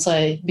 once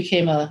I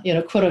became a,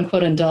 quote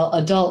unquote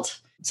adult,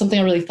 something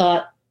I really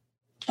thought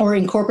or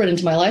incorporate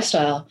into my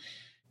lifestyle.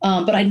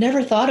 But I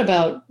never thought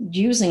about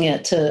using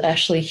it to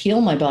actually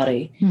heal my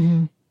body.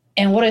 Mm-hmm.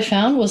 And what I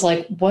found was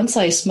like, once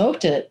I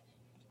smoked it,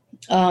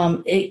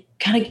 it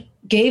kind of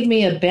gave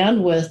me a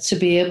bandwidth to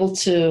be able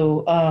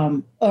to,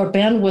 or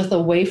bandwidth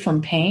away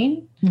from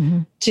pain,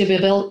 Mm-hmm.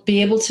 to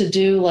be able to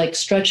do like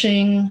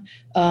stretching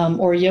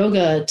or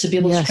yoga, to be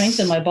able to Yes.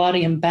 strengthen my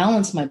body and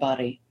balance my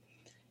body.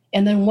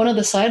 And then one of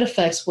the side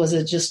effects was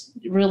it just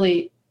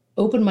really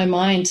opened my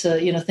mind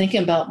to, you know,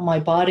 thinking about my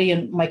body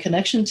and my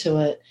connection to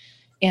it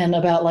and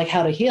about like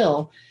how to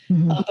heal.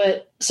 Mm-hmm.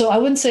 But so I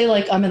wouldn't say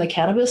like I'm in the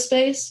cannabis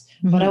space,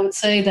 but I would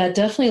say that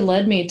definitely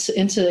led me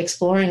into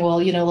exploring,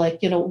 well, you know,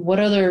 like, you know, what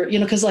other, you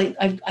know, cause like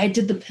I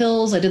did the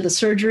pills, I did the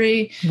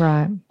surgery,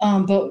 Right.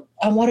 but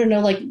I want to know,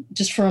 like,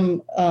 just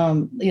from,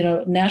 you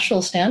know,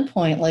 natural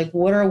standpoint, like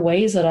what are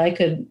ways that I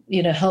could,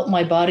 you know, help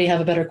my body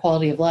have a better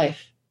quality of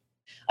life?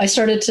 I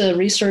started to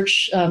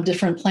research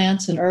different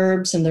plants and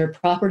herbs and their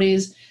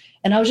properties.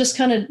 And I was just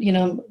kind of, you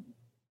know,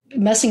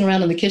 messing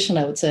around in the kitchen,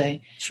 I would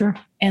say. Sure.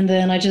 And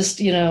then I just,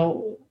 you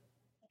know,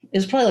 it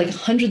was probably like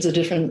hundreds of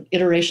different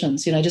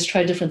iterations. You know, I just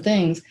tried different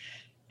things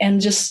and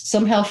just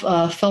somehow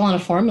fell on a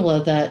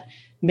formula that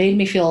made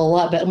me feel a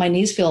lot better. My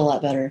knees feel a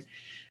lot better.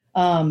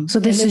 So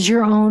this is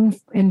your own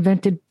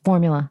invented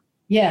formula.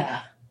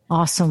 Yeah.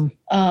 Awesome.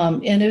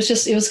 And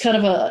it was kind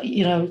of a,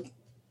 you know,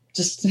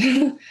 just,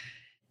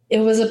 it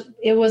was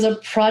a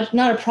project,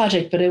 not a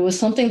project, but it was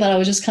something that I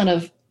was just kind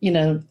of, you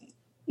know,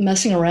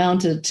 messing around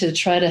to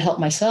try to help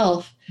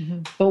myself.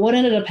 Mm-hmm. But what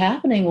ended up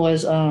happening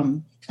was,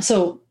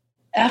 so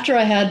after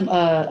I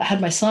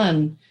had my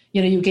son,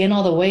 you know, you gain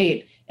all the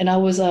weight, and I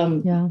was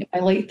in my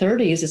late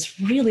 30s.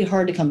 It's really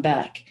hard to come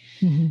back.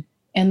 Mm-hmm.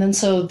 And then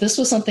so this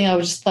was something I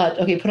just thought,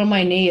 okay, put on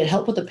my knee, it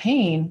helped with the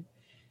pain,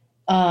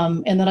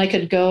 and then I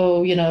could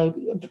go, you know,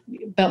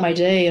 about my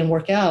day and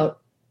work out.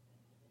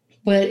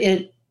 But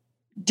it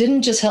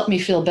didn't just help me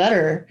feel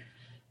better,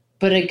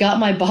 but it got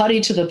my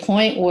body to the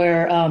point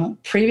where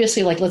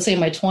previously, like let's say in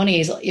my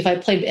 20s, if I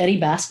played any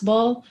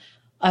basketball,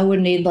 I would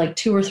need like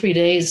 2 or 3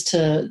 days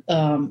to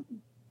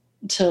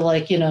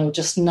like, you know,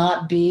 just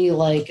not be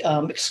like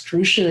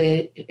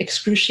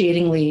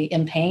excruciatingly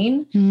in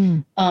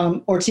pain,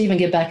 or to even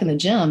get back in the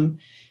gym.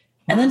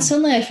 And then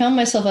suddenly I found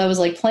myself, I was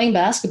like playing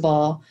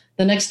basketball.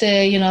 The next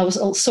day, you know, I was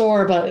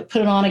sore, but I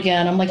put it on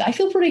again. I'm like, I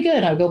feel pretty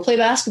good. I would go play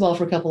basketball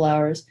for a couple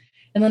hours.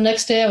 And the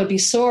next day I would be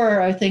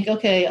sore. I think,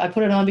 okay, I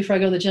put it on before I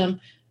go to the gym.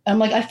 I'm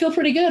like, I feel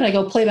pretty good. I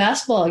go play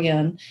basketball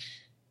again.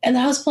 And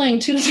I was playing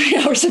 2 to 3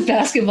 hours of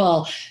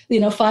basketball, you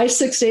know,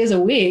 5-6 days a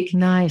week.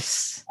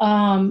 Nice.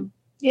 And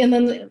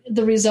then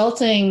the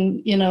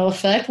resulting, you know,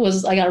 effect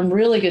was I got in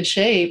really good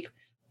shape.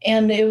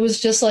 And it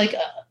was just like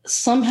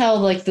somehow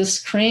like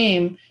this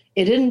cream,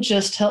 it didn't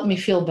just help me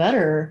feel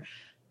better,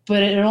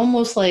 but it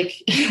almost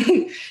like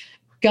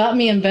got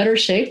me in better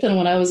shape than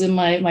when I was in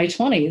my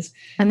 20s.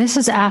 And this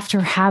is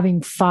after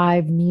having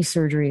 5 knee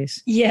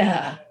surgeries.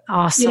 Yeah.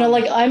 Awesome. You know,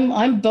 like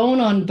I'm bone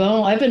on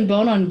bone. I've been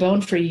bone on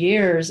bone for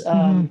years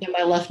in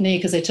my left knee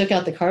because they took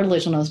out the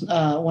cartilage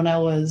when I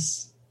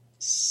was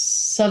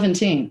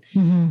 17.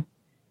 Mm-hmm.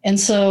 And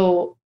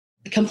so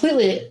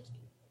completely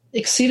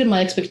exceeded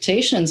my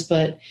expectations,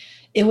 but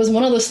it was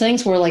one of those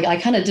things where like I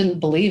kind of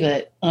didn't believe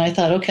it. And I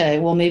thought, okay,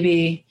 well,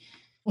 maybe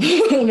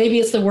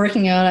it's the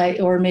working out,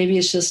 or maybe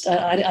it's just,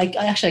 I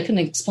actually, I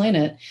couldn't explain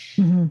it.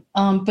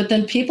 Mm-hmm. But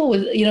then people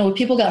would, you know, when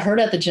people got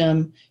hurt at the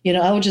gym, you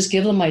know, I would just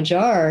give them my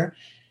jar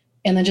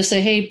and then just say,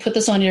 hey, put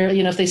this on your,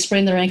 you know, if they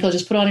sprain their ankle,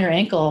 just put it on your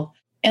ankle.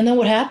 And then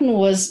what happened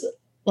was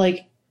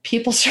like,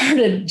 people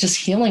started just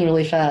healing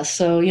really fast.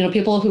 So, you know,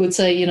 people who would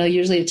say, you know,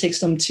 usually it takes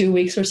them 2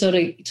 weeks or so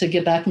to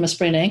get back from a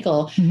sprained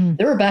ankle,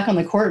 they were back on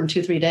the court in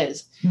 2-3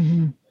 days.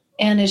 Mm-hmm.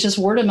 And it's just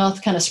word of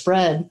mouth kind of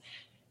spread.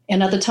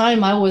 And at the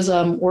time I was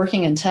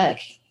working in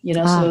tech, you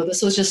know, so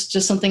this was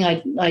just something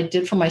I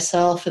did for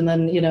myself. And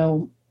then, you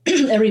know,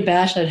 every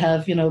batch I'd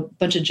have, you know, a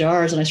bunch of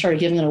jars and I started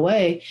giving it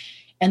away.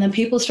 And then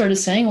people started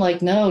saying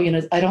like, no, you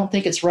know, I don't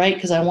think it's right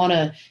because I want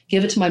to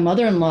give it to my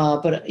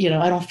mother-in-law, but, you know,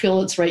 I don't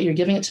feel it's right. You're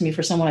giving it to me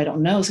for someone I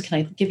don't know. So can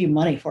I give you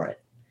money for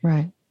it?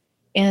 Right.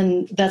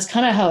 And that's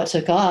kind of how it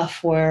took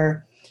off,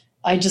 where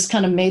I just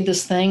kind of made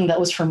this thing that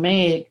was for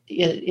me.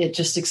 It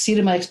just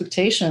exceeded my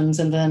expectations.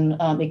 And then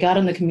it got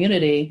in the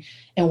community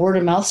and word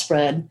of mouth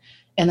spread.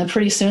 And then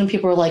pretty soon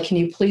people were like, can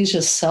you please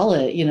just sell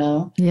it? You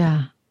know?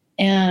 Yeah.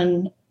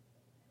 And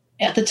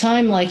at the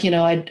time, like, you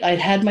know, I'd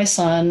had my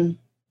son.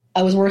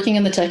 I was working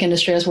in the tech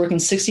industry. I was working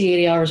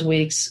 60 hour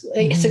weeks.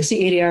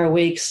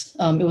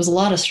 It was a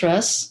lot of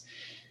stress.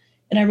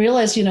 And I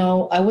realized, you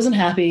know, I wasn't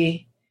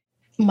happy.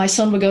 My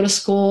son would go to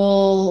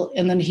school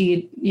and then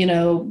he'd, you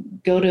know,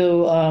 go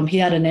to, he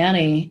had a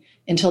nanny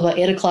until about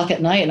 8:00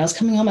 at night. And I was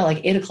coming home at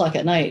like 8:00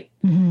 at night.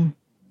 Mm-hmm.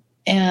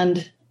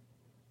 And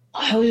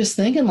I was just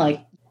thinking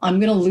like, I'm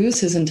going to lose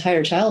his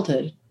entire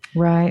childhood.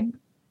 Right.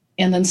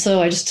 And then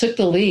so I just took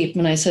the leap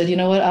and I said, you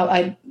know what,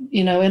 I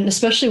you know, and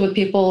especially with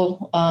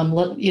people,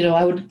 you know,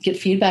 I would get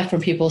feedback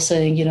from people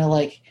saying, you know,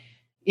 like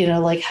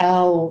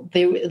how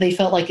they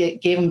felt like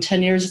it gave them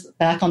 10 years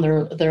back on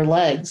their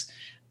legs.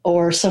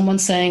 or someone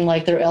saying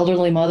like their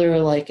elderly mother,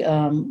 like,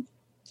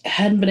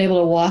 hadn't been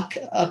able to walk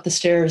up the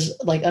stairs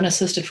like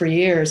unassisted for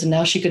years, and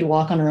now she could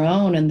walk on her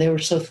own, and they were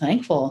so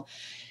thankful.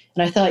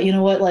 And I thought, you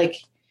know what, like,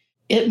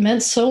 it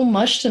meant so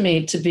much to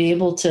me to be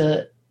able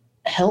to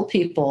help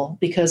people,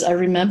 because I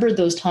remembered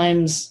those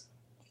times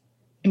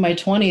in my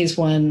 20s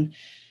when,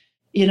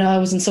 you know, I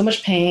was in so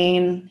much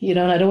pain, you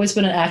know, and I'd always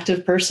been an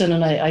active person,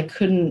 and I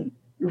couldn't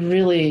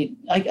really,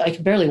 I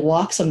could barely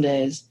walk some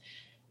days.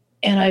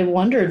 And I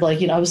wondered, like,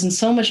 you know, I was in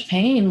so much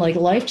pain, like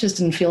life just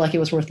didn't feel like it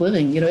was worth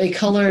living. You know, it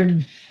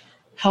colored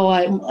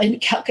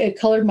it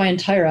colored my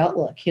entire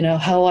outlook, you know,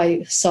 how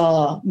I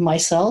saw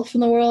myself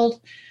in the world,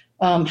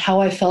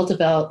 how I felt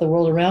about the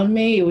world around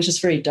me. It was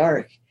just very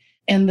dark.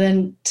 And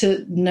then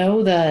to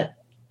know that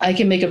I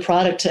can make a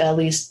product to at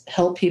least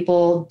help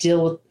people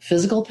deal with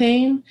physical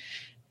pain,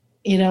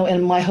 you know,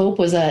 and my hope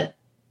was that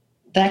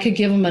that could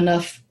give them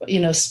enough, you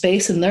know,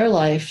 space in their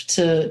life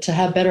to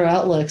have better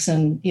outlooks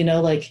and, you know,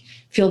 like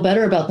feel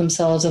better about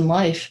themselves in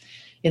life,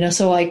 you know.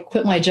 So I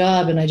quit my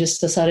job and I just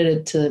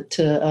decided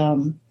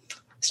to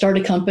start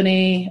a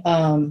company,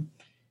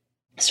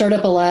 start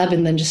up a lab,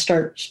 and then just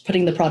start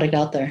putting the product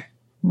out there.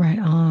 Right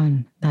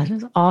on. That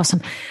is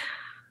awesome.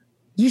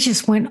 You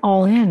just went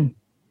all in,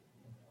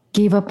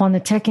 gave up on the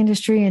tech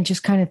industry and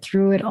just kind of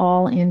threw it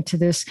all into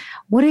this.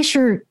 What is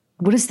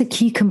the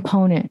key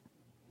component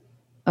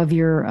of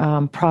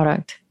your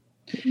product?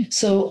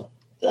 So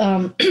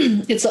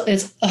it's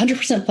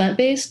 100%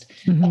 plant-based.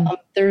 Mm-hmm.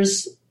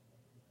 There's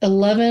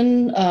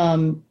 11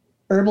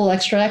 herbal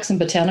extracts and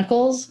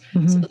botanicals.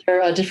 Mm-hmm. So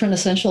there are different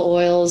essential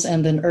oils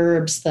and then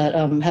herbs that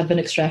have been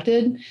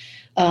extracted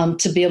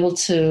to be able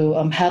to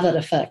have that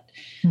effect.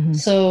 Mm-hmm.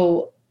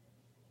 So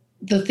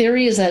the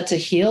theory is that to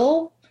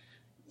heal,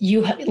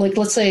 like,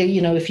 let's say,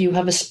 you know, if you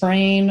have a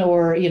sprain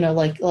or, you know,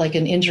 like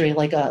an injury,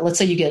 like let's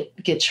say you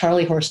get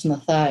Charlie horsed in the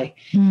thigh.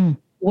 Mm.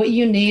 What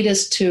you need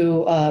is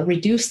to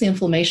reduce the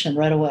inflammation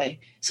right away.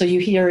 So you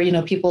hear, you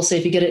know, people say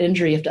if you get an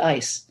injury, you have to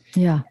ice.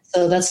 Yeah.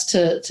 So that's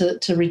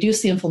to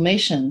reduce the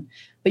inflammation.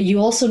 But you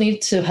also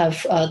need to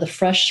have the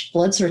fresh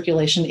blood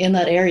circulation in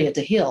that area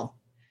to heal.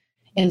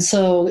 And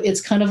so it's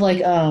kind of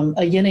like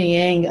a yin and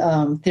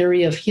yang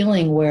theory of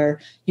healing, where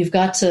you've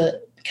got to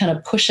kind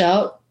of push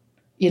out,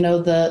 you know,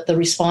 the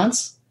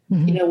response,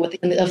 mm-hmm. you know,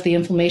 of the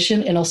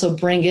inflammation, and also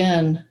bring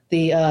in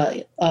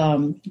the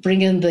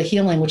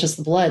healing, which is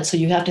the blood. So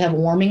you have to have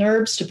warming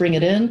herbs to bring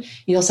it in.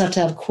 You also have to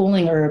have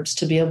cooling herbs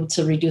to be able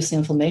to reduce the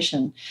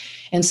inflammation.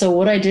 And so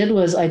what I did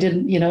was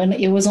you know, and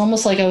it was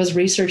almost like I was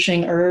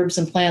researching herbs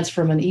and plants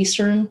from an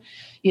Eastern,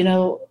 you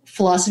know,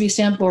 philosophy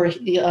standpoint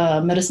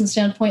or medicine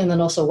standpoint, and then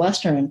also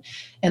Western,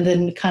 and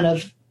then kind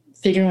of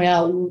figuring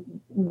out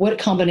what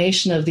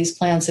combination of these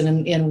plants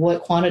and in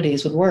what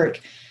quantities would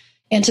work.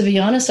 And to be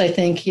honest, I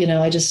think, you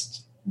know,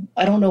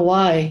 I don't know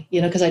why,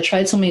 you know, because I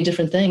tried so many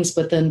different things,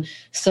 but then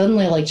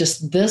suddenly, like,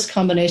 just this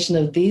combination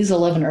of these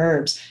 11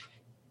 herbs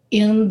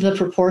in the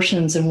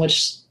proportions in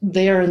which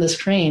they are in this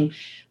cream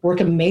work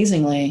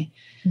amazingly.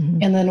 Mm-hmm.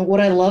 And then what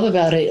I love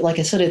about it, like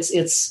I said,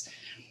 it's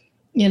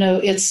you know,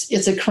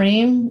 it's a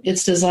cream.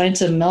 It's designed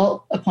to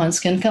melt upon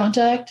skin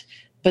contact.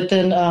 But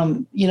then,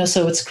 you know,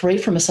 so it's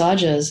great for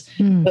massages.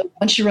 Mm. But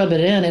once you rub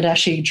it in, it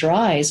actually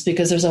dries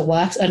because there's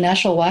a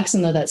natural wax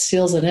in there that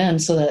seals it in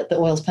so that the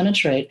oils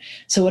penetrate.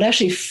 So it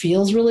actually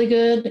feels really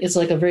good. It's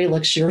like a very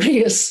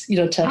luxurious, you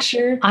know,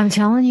 texture. I'm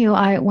telling you,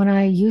 when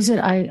I use it,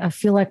 I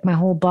feel like my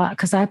whole body,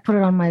 because I put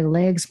it on my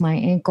legs, my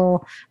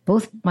ankle,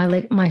 both my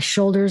leg, my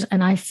shoulders,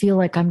 and I feel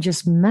like I'm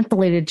just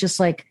mentholated, just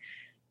like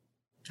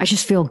I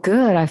just feel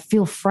good. I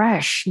feel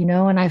fresh, you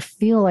know, and I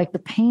feel like the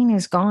pain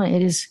is gone.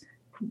 It is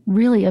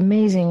really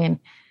amazing. And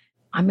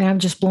I mean, I'm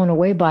just blown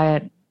away by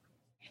it.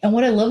 And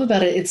what I love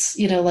about it, it's,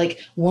 you know, like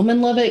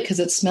women love it because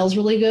it smells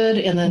really good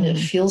and then it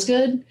feels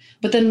good.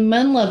 But then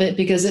men love it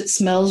because it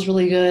smells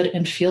really good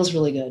and feels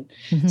really good.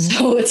 Mm-hmm.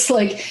 So it's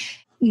like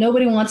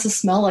nobody wants to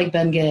smell like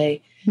Ben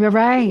Gay. You're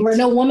right. Or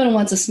no woman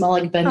wants to smell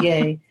like Ben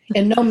Gay.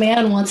 And no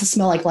man wants to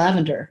smell like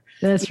lavender.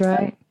 That's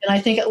right. And I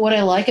think what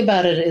I like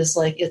about it is,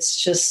 like, it's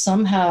just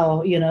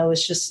somehow, you know,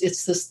 it's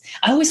this,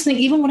 I always think,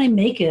 even when I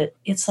make it,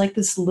 it's like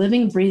this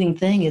living, breathing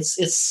thing.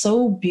 It's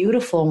so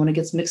beautiful when it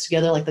gets mixed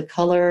together, like the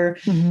color,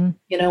 mm-hmm.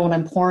 you know, when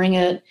I'm pouring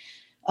it.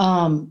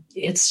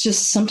 It's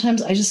just,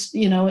 sometimes I just,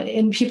 you know,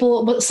 and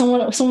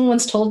someone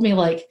once told me,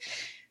 like,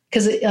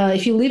 because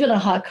if you leave it in a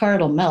hot car,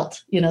 it'll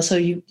melt, you know, so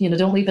you know,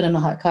 don't leave it in a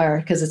hot car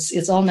because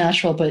it's all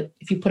natural. But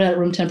if you put it at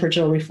room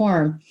temperature, it'll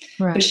reform.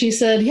 Right. But she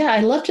said, yeah,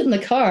 I left it in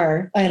the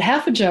car. I had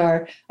half a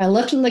jar. I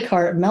left it in the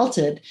car. It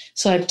melted.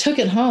 So I took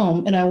it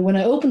home. And when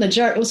I opened the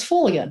jar, it was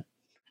full again.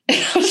 And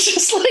I was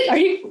just like, are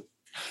you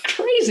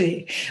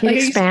crazy? It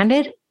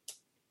expanded?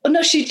 Oh,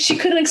 no, she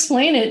couldn't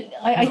explain it.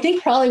 I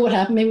think probably what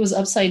happened, maybe it was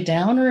upside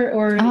down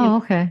or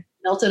okay.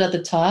 Melted at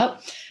the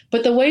top.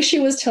 But the way she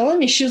was telling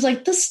me, she was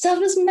like, this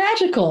stuff is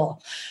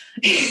magical.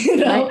 You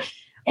know? Right.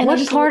 And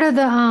what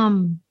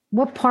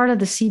part of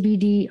the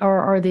CBD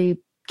or the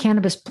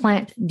cannabis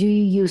plant do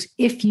you use,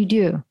 if you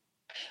do?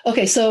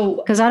 Okay, so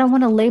because I don't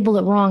want to label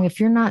it wrong. If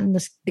you're not in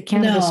the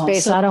cannabis No,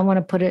 space, so- I don't want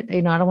to put it.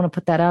 I don't want to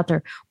put that out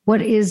there.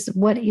 What is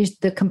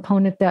the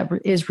component that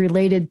is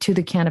related to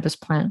the cannabis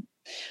plant?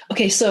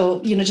 Okay, so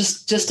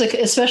just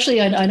to,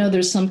 especially, I know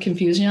there's some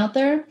confusion out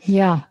there.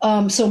 Yeah.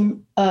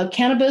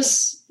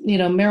 Cannabis,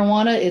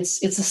 marijuana, it's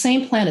the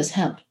same plant as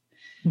hemp.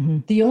 Mm-hmm.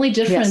 The only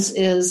difference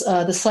is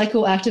the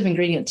psychoactive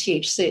ingredient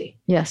THC.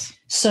 Yes.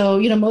 So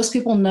most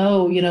people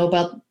know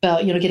about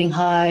getting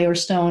high or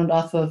stoned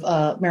off of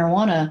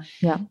marijuana.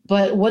 Yeah.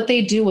 But what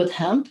they do with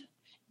hemp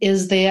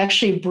is they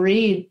actually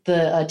breed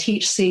the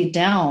THC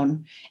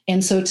down,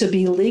 and so to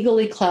be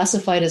legally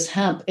classified as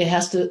hemp,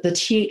 the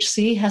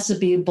THC has to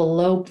be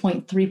below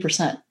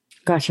 0.3%.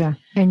 Gotcha.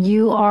 And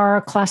you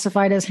are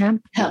classified as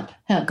hemp? Hemp.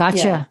 Gotcha.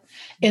 Yeah.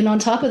 And on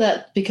top of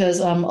that, because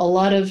a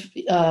lot of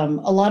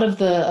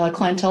the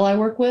clientele I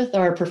work with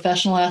are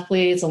professional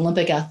athletes,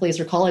 Olympic athletes,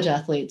 or college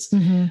athletes.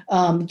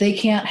 Mm-hmm. They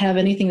can't have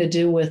anything to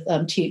do with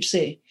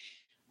THC.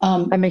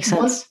 That makes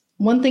sense.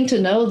 One thing to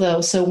know,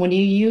 though, so when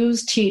you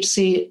use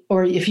THC,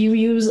 or if you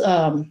use,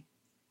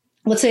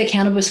 let's say, a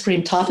cannabis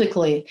cream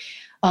topically,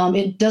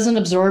 it doesn't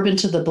absorb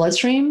into the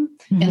bloodstream,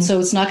 and so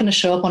it's not going to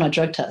show up on a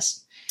drug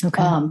test.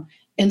 Okay.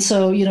 And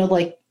so,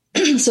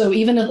 so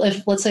even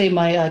if let's say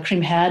my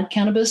cream had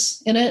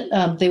cannabis in it,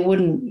 they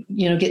wouldn't,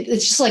 get,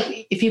 it's just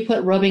like if you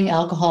put rubbing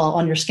alcohol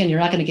on your skin,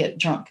 you're not going to get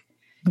drunk.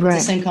 Right.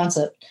 It's the same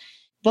concept.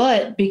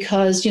 But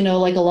because,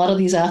 like a lot of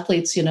these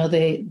athletes,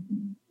 they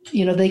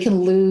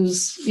can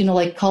lose,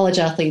 like college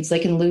athletes, they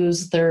can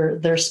lose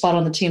their spot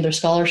on the team, their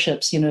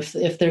scholarships,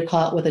 if they're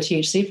caught with a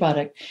THC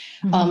product.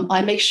 Mm-hmm.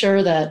 I made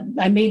sure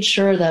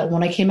that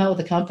when I came out with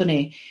the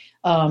company,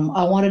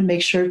 I wanted to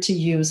make sure to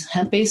use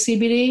hemp-based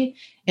CBD,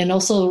 and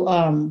also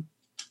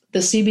the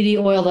CBD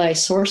oil that I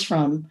source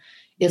from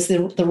is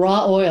the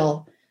raw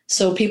oil.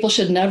 So people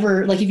should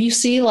never, like, if you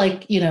see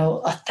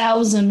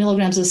 1,000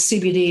 milligrams of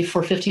CBD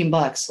for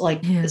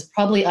 $15, it's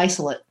probably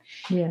isolate.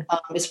 Yeah.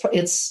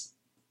 It's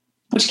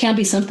which can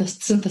be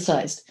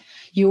synthesized.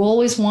 You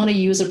always want to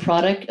use a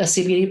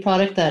CBD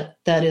product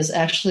that is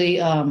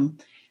actually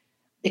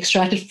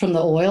extracted from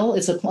the oil.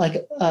 It's like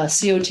a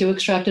CO2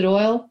 extracted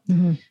oil.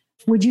 Mm-hmm.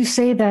 Would you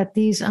say that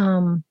these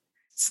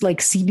it's like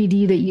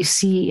CBD that you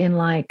see in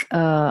like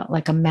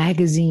a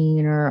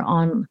magazine or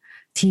on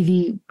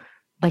TV,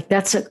 like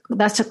that's a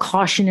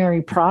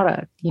cautionary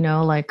product,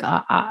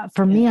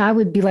 for me, I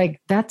would be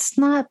like, that's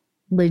not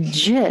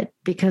legit,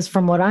 because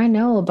from what I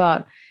know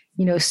about,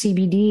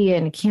 CBD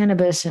and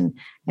cannabis and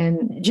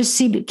just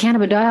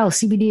cannabidiol,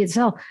 CBD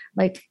itself,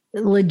 like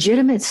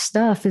legitimate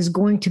stuff is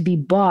going to be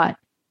bought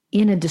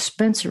in a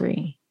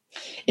dispensary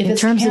in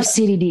terms of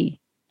CBD.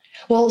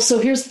 Well, so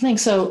here's the thing.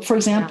 So for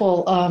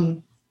example,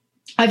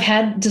 I've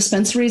had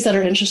dispensaries that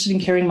are interested in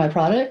carrying my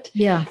product.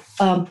 Yeah.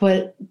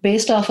 But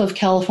based off of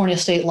California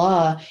state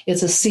law,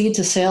 it's a seed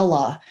to sale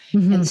law.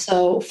 Mm-hmm. And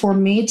so for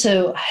me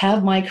to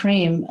have my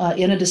cream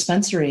in a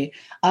dispensary,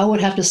 I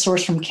would have to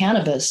source from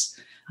cannabis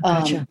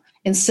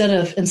instead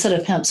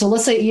of hemp. So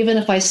let's say even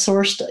if I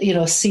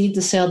sourced, seed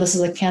to sale, this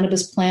is a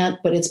cannabis plant,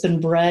 but it's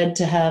been bred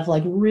to have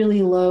like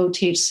really low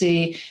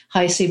THC,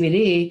 high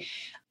CBD,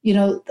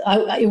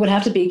 it would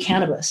have to be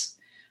cannabis.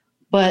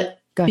 But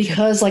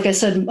because, like I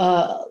said,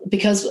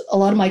 because a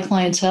lot of my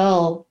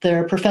clientele,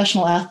 they're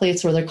professional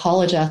athletes or they're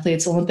college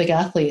athletes, Olympic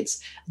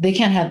athletes, they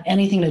can't have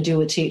anything to do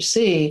with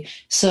THC.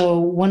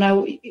 So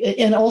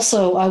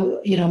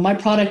my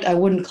product, I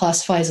wouldn't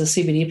classify as a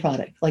CBD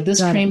product. Like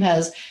this cream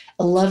has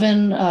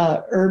 11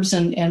 herbs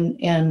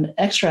and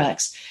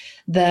extracts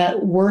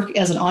that work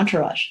as an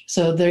entourage.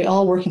 So they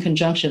all work in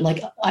conjunction.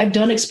 Like I've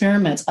done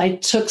experiments. I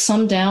took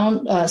some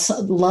down,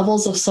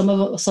 levels of some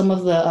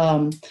of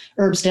the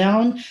herbs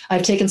down.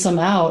 I've taken some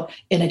out,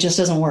 and it just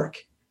doesn't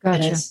work.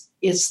 Gotcha. And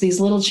it's these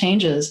little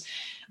changes.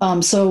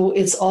 So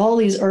it's all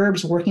these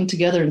herbs working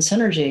together in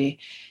synergy,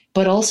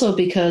 but also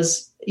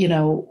because,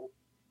 a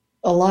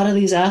lot of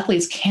these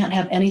athletes can't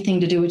have anything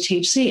to do with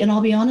THC. And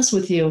I'll be honest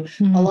with you,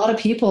 a lot of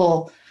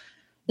people,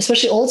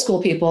 especially old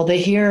school people, they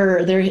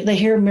hear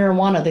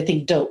marijuana, they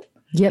think dope.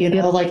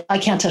 Yep. Like I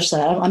can't touch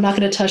that. I'm not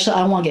going to touch that.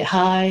 I don't want to get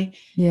high.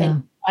 Yeah.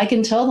 And I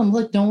can tell them,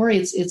 look, don't worry.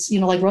 It's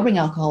like rubbing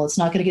alcohol. It's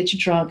not going to get you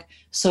drunk.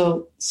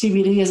 So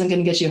CBD isn't going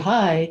to get you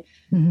high.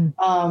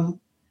 Mm-hmm.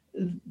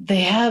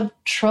 They have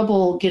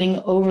trouble getting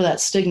over that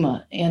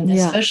stigma, and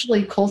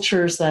especially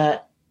cultures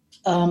that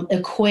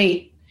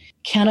equate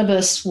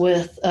cannabis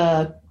with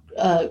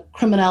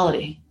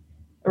criminality.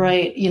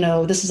 Right.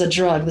 This is a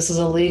drug. This is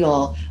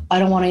illegal. I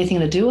don't want anything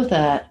to do with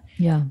that.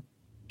 Yeah.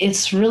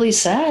 It's really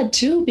sad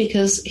too,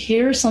 because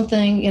here's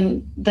something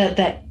in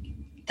that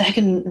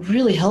can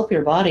really help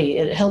your body.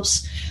 It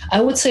helps.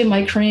 I would say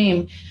my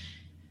cream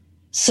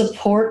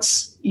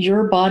supports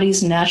your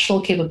body's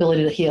natural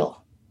capability to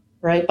heal,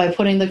 right? By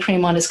putting the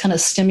cream on, it's kind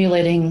of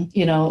stimulating,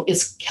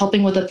 it's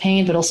helping with the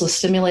pain, but also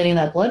stimulating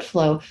that blood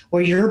flow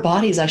where your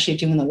body's actually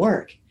doing the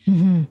work.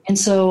 Mm-hmm. And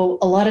so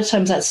a lot of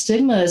times that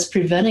stigma is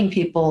preventing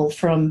people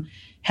from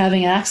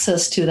having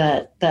access to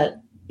that,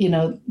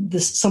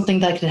 this something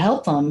that could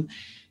help them.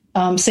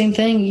 Same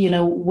thing,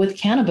 with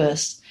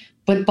cannabis,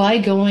 But by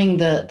going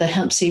the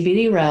hemp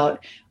CBD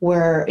route,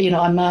 where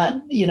I'm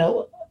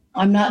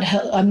not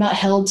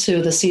held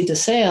to the seed to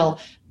sale,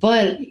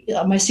 but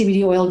my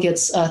CBD oil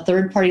gets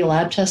third-party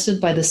lab tested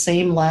by the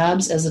same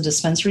labs as the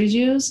dispensaries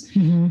use.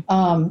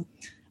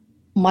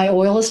 My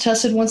oil is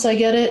tested once I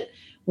get it.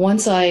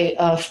 Once I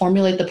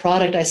formulate the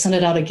product, I send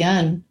it out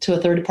again to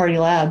a third-party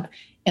lab,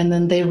 and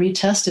then they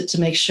retest it to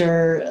make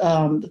sure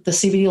the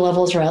CBD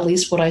levels are at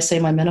least what I say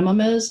my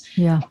minimum is.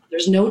 Yeah.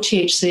 There's no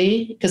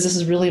THC, because this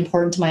is really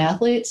important to my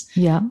athletes.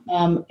 Yeah.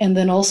 And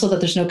then also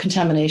that there's no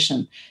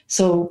contamination.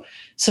 So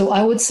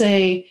I would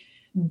say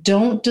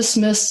don't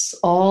dismiss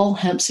all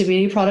hemp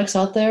CBD products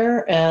out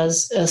there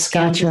as a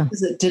scam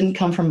because it didn't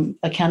come from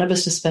a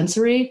cannabis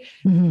dispensary.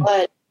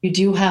 But you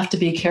do have to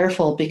be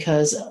careful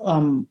because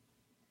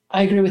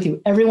I agree with you.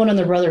 Everyone and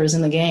their brother is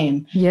in the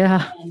game.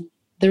 Yeah. And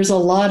there's a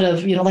lot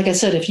of, like I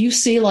said, if you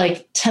see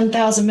like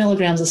 10,000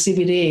 milligrams of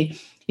CBD,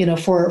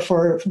 for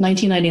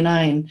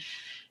 $19.99,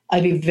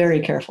 I'd be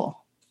very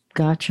careful.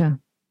 Gotcha.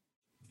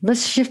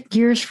 Let's shift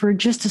gears for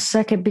just a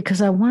second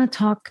because I want to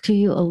talk to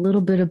you a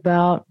little bit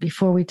about,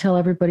 before we tell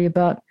everybody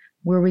about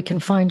where we can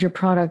find your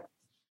product.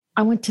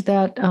 I went to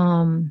that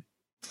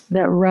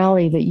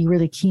rally that you were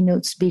the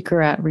keynote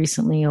speaker at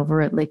recently over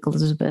at Lake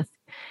Elizabeth.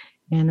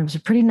 And there was a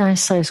pretty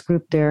nice sized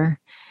group there.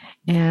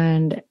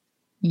 And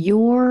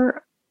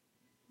your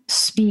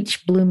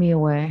speech blew me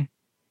away.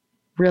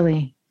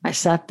 Really. I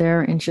sat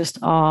there in just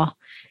awe.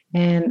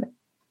 And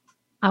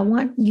I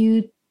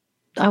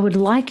would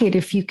like it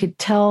if you could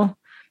tell,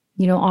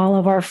 all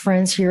of our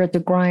friends here at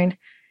The Grind,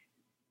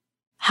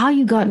 how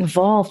you got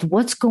involved,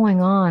 what's going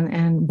on,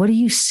 and what are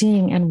you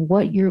seeing, and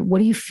what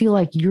do you feel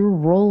like your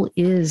role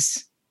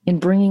is in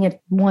bringing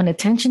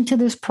attention to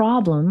this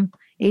problem,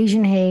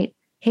 Asian hate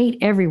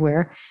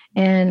everywhere,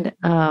 and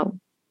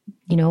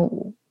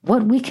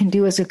what we can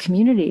do as a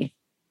community,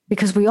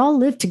 because we all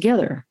live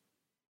together.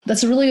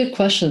 That's a really good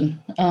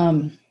question.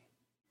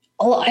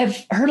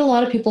 I've heard a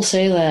lot of people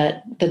say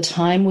that the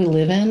time we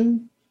live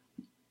in,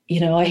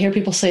 I hear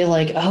people say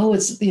like, oh,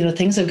 it's,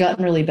 things have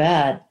gotten really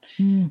bad.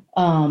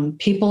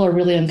 People are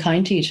really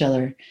unkind to each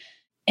other.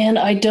 And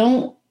I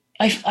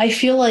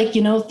feel like,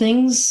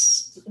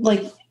 things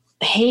like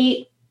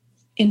hate,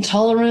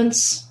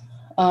 intolerance,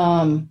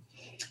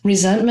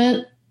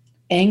 resentment,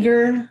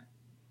 anger,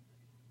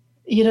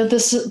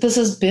 this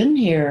has been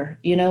here.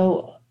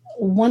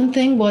 One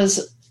thing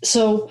was,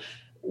 so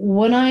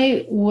when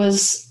I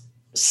was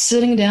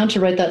sitting down to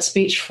write that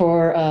speech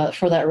for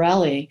that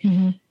rally,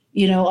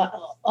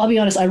 I'll be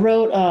honest, I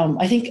wrote,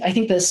 I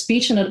think the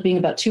speech ended up being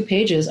about 2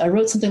 pages. I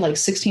wrote something like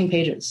 16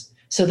 pages.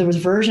 So there was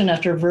version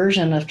after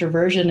version after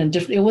version, and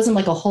different. It wasn't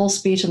like a whole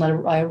speech and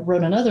then I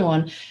wrote another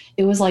one.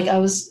 It was like I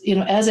was,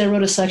 as I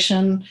wrote a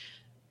section,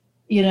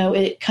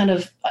 it kind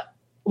of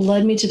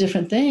led me to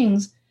different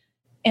things.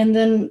 And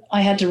then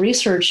I had to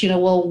research,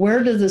 well,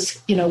 where did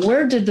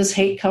this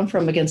hate come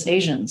from against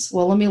Asians?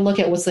 Well, let me look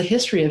at what's the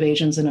history of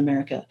Asians in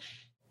America.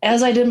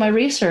 As I did my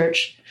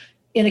research,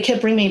 and it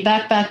kept bringing me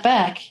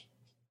back,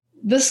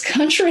 this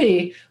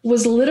country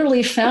was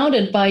literally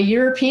founded by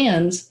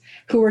Europeans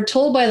who were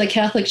told by the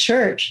Catholic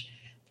Church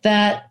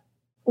that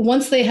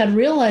once they had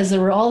realized there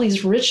were all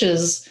these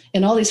riches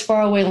in all these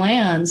faraway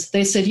lands,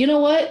 they said, you know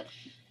what?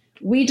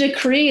 We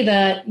decree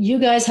that you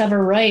guys have a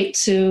right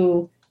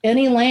to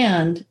any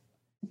land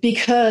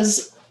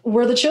because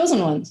we're the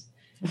chosen ones.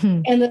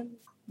 And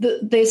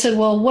they said,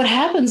 well, what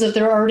happens if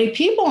there are already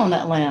people on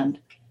that land?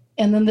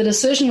 And then the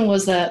decision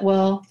was that,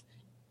 well,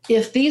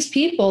 if these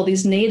people,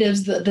 these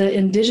natives, the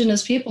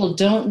indigenous people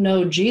don't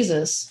know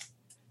Jesus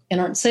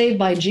and aren't saved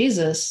by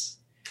Jesus,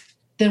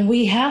 then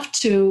we have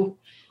to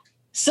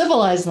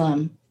civilize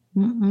them.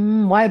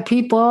 White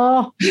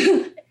people.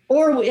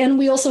 And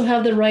we also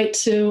have the right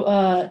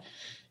to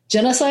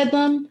genocide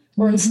them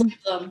or enslave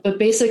them. But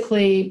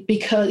basically,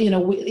 because,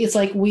 it's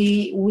like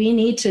we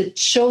need to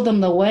show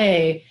them the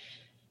way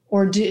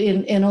or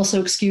do, and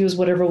also excuse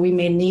whatever we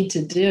may need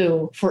to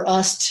do for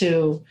us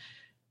to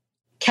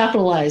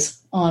capitalize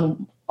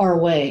on our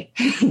way.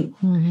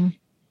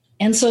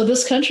 And so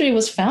this country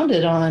was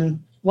founded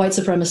on white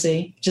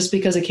supremacy just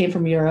because it came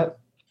from Europe,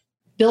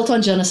 built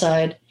on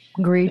genocide,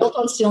 Agreed. Built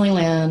on stealing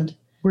land,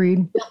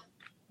 Agreed.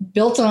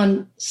 Built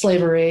on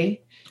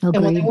slavery. Agreed.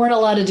 And when they weren't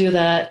allowed to do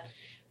that,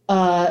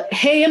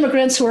 hey,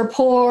 immigrants who are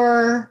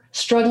poor,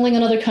 struggling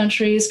in other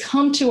countries,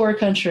 come to our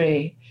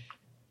country,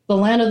 the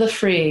land of the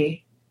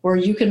free, where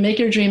you can make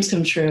your dreams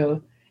come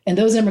true. And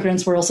those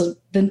immigrants were also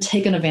then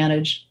taken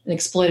advantage and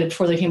exploited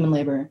for their human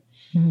labor.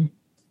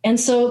 And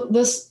so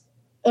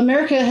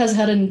America has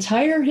had an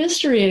entire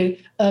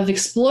history of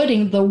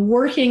exploiting the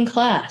working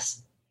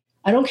class.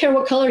 I don't care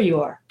what color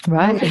you are.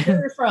 Right. I don't care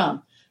where you're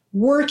from.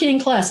 Working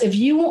class. If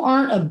you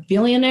aren't a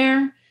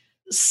billionaire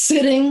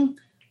sitting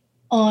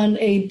on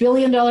 $1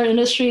 billion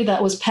industry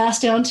that was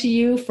passed down to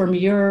you from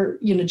your,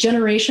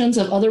 generations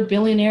of other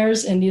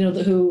billionaires and,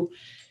 who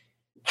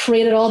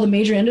created all the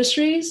major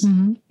industries,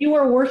 you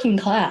are working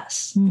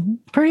class.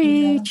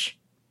 Preach.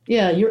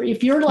 Yeah.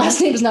 If your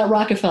last name is not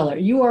Rockefeller,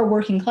 you are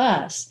working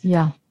class.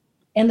 Yeah.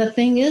 And the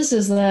thing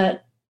is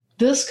that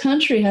this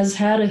country has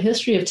had a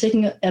history of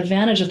taking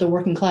advantage of the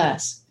working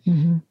class,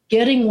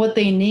 getting what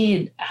they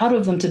need out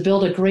of them to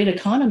build a great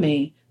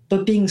economy,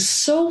 but being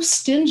so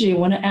stingy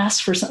when it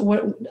asks for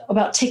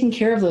about taking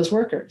care of those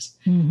workers.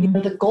 You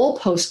know, the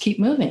goalposts keep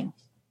moving.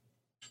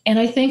 And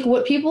I think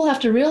what people have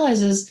to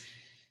realize is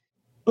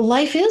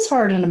life is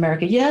hard in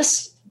America.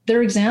 Yes, there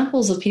are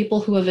examples of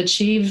people who have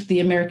achieved the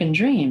American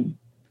dream.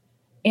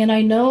 And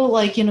I know,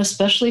 like, you know,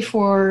 especially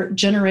for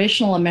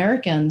generational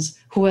Americans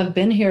who have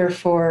been here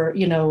for,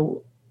 you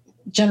know,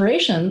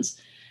 generations,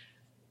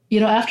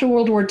 you know, after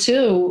World War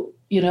II,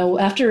 you know,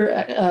 after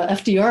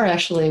FDR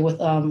actually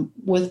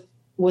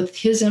with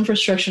his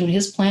infrastructure and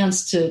his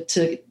plans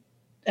to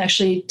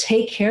actually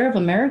take care of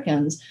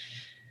Americans,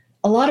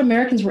 a lot of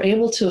Americans were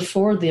able to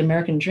afford the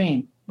American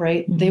dream,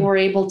 right? They were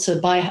able to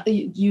buy,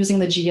 using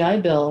the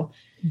GI Bill,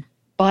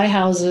 buy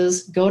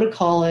houses, go to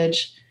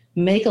college,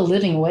 make a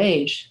living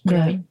wage.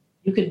 Right.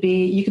 You could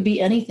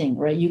be anything,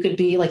 right? You could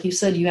be, like you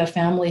said, you have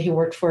family who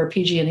worked for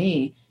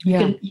PG&E.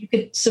 You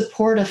could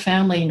support a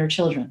family and your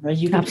children, right?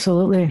 You could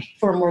absolutely pay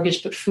for a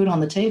mortgage, put food on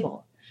the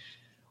table.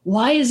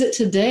 Why is it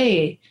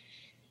today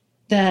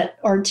that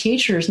our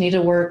teachers need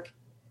to work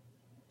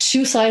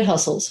 2 side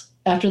hustles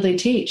after they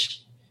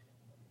teach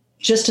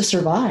just to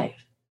survive?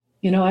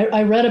 You know,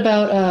 I read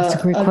about that's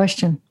a great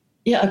question.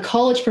 Yeah, a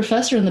college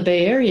professor in the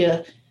Bay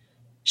Area.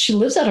 She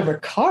lives out of her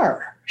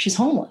car. She's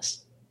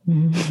homeless.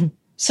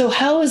 So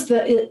how is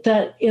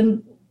that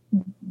in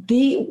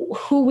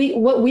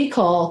what we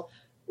call,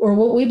 or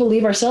what we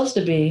believe ourselves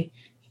to be,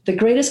 the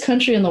greatest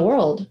country in the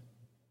world?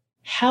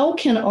 How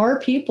can our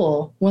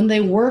people, when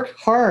they work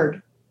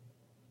hard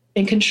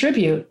and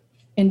contribute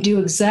and do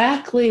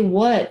exactly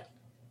what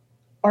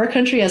our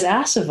country has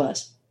asked of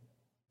us,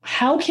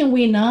 how can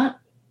we not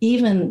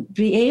even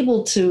be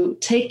able to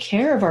take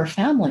care of our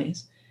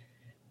families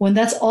when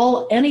that's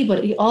all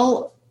anybody,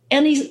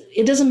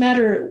 it doesn't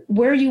matter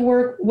where you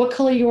work, what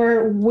color you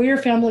are, where your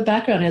family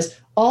background is.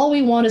 All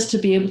we want is to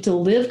be able to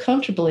live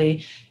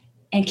comfortably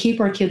and keep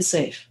our kids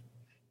safe.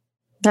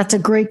 That's a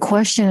great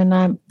question,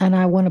 and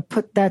I want to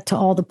put that to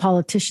all the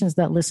politicians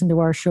that listen to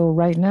our show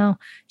right now.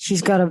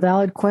 She's got a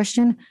valid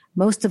question.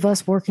 Most of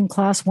us working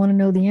class want to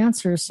know the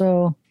answer,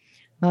 so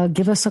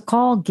give us a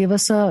call,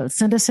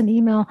 send us an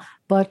email.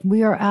 But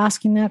we are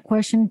asking that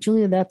question,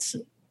 Julia.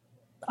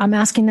 I'm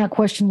asking that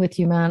question with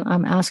you, man.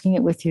 I'm asking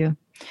it with you.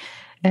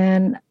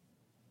 And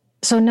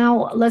so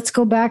now let's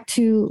go back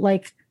to,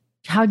 like,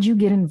 how'd you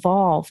get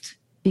involved?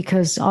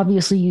 Because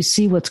obviously you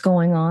see what's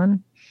going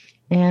on,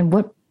 and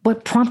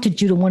what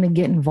prompted you to want to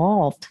get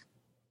involved?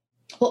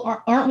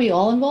 Well, aren't we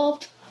all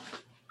involved?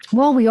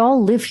 Well, we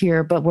all live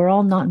here, but we're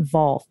all not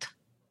involved.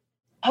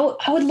 I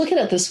would look at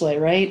it this way,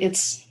 right?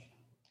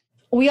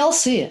 We all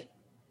see it,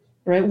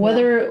 right?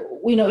 Whether,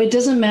 you know, it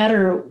doesn't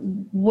matter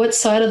what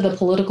side of the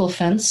political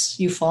fence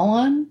you fall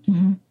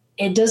on.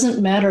 It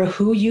doesn't matter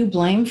who you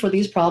blame for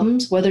these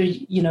problems, whether,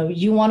 you know,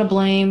 you want to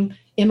blame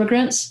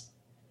immigrants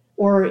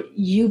or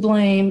you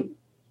blame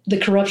the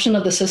corruption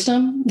of the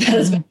system that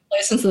has been in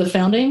place since the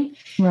founding.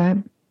 Right.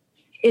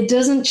 It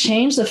doesn't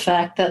change the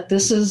fact that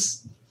this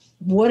is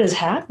what is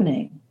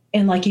happening.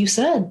 And like you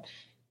said,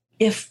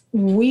 if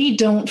we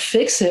don't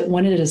fix it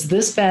when it is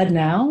this bad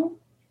now,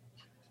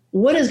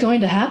 what is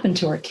going to happen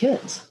to our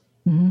kids?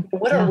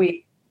 What are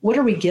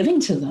we giving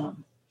to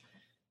them?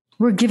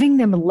 We're giving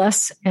them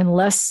less and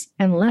less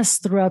and less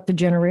throughout the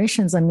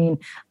generations. I mean,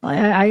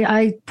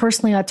 I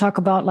personally, I talk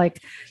about,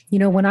 like, you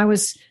know, when I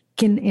was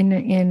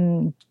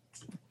in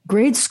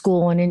grade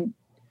school, and in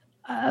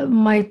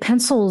my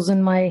pencils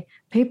and my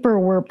paper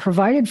were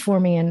provided for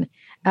me. And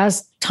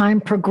as time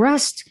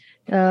progressed,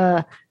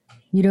 you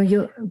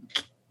know,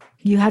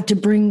 you had to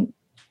bring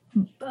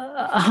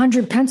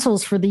 100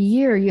 pencils for the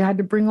year. You had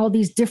to bring all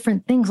these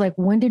different things. Like,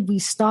 when did we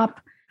stop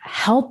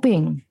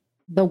helping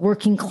the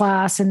working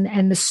class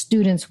and the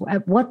students?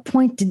 At what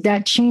point did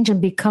that change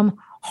and become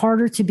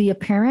harder to be a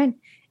parent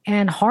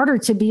and harder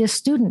to be a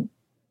student?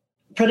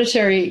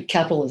 Predatory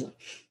capitalism.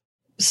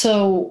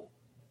 So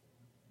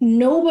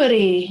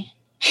nobody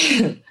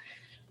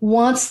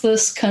wants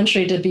this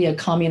country to be a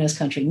communist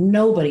country.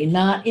 Nobody,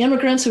 not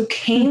immigrants who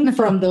came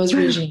from those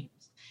regimes,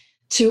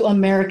 to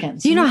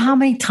Americans. Do you know how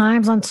many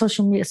times on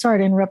social media, sorry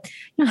to interrupt,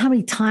 you know how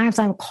many times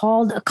I'm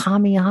called a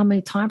commie, how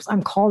many times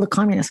I'm called a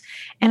communist?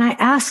 And I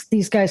ask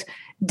these guys,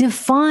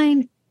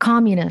 define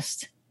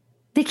communist.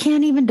 They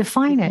can't even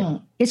define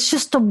it. It's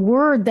just a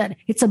word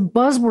it's a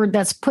buzzword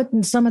that's put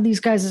in some of these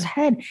guys'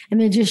 head, and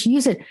they just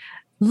use it.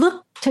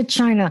 Look to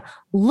China,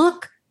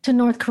 look to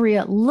North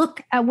Korea,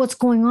 look at what's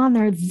going on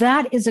there.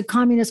 That is a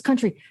communist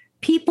country.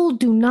 People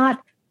do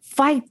not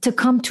fight to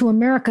come to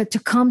America, to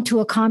come to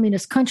a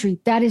communist country.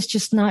 That is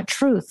just not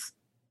truth.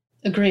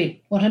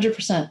 Agreed,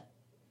 100%.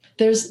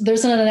 There's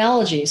an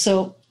analogy.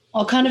 So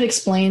I'll kind of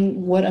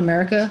explain what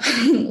America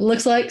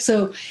looks like.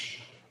 So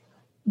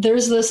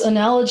there's this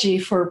analogy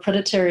for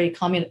capitalism,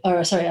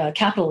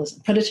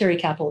 predatory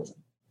capitalism.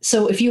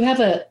 So if you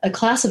have a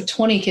class of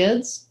 20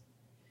 kids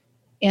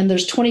and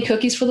there's 20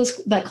 cookies for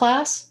that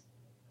class,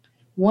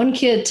 one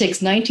kid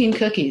takes 19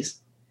 cookies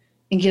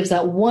and gives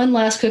that one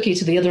last cookie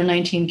to the other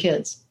 19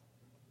 kids,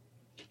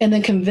 and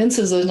then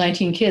convinces those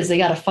 19 kids they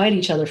got to fight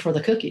each other for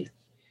the cookies.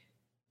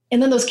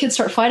 And then those kids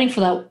start fighting for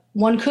that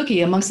one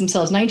cookie amongst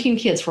themselves, 19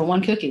 kids for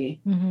one cookie.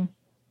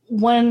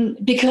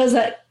 Because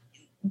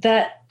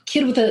that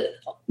kid with the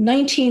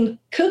 19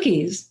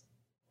 cookies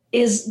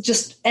is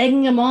just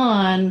egging them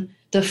on,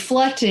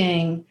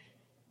 deflecting.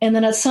 And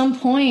then at some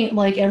point,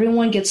 like,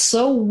 everyone gets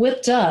so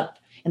whipped up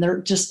and they're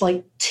just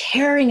like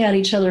tearing at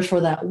each other for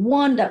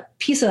that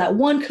piece of that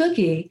one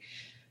cookie.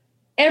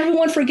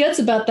 Everyone forgets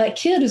about that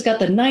kid who's got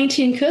the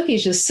 19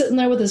 cookies just sitting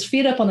there with his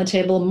feet up on the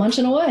table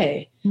munching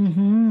away.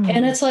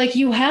 And it's like,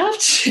 you got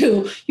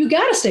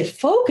to stay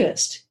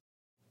focused.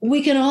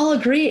 We can all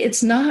agree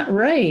it's not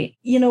right.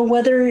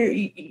 Whether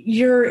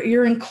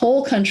you're in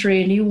coal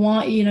country and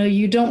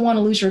you don't want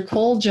to lose your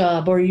coal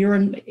job, or you're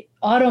in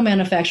auto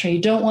manufacturing,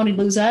 you don't want to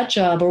lose that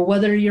job, or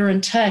whether you're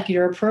in tech,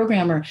 you're a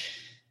programmer.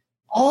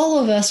 All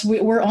of us,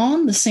 we're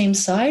on the same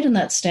side in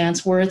that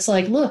stance where it's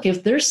like, look,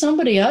 if there's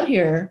somebody out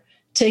here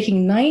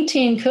taking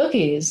 19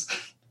 cookies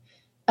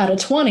out of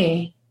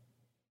 20,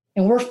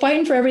 and we're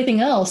fighting for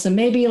everything else, and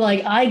maybe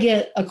like I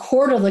get a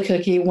quarter of the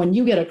cookie when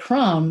you get a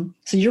crumb,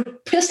 so you're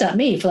pissed at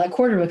me for that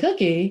quarter of a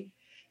cookie.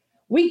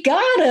 We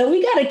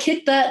gotta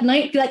kick that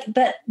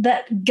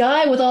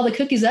guy with all the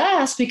cookies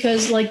ass,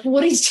 because like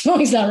what he's doing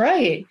is not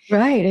right.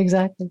 Right,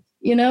 exactly.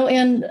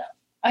 And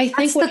I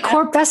think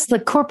that's the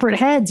corporate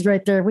heads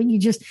right there. When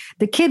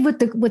the kid with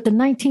the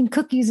 19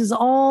 cookies is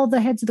all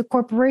the heads of the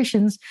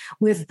corporations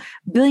with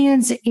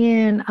billions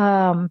in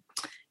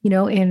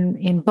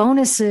in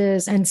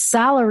bonuses and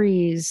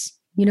salaries,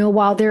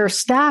 while their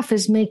staff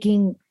is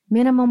making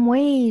minimum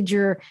wage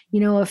or, a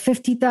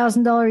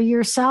 $50,000 a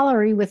year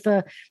salary with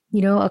a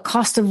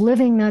cost of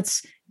living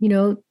that's,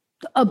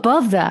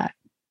 above that.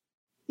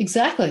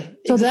 Exactly.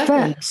 So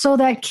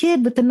that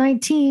kid with the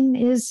 19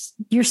 is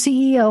your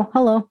CEO.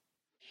 Hello.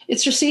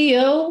 It's your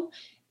CEO.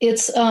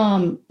 It's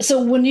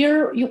so when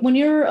you're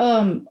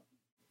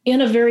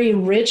in a very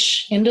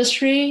rich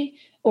industry,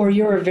 or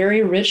you're a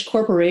very rich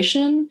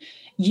corporation,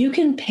 you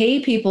can pay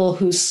people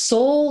whose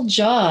sole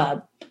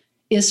job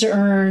is to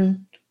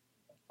earn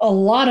a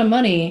lot of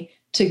money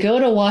to go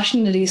to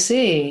Washington,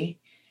 D.C.,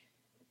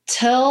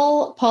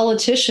 tell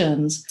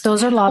politicians.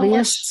 Those are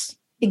lobbyists.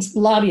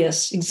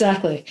 Lobbyists,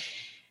 exactly.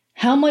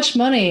 How much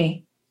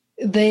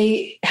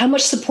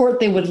support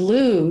they would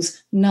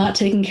lose not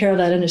taking care of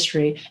that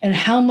industry, and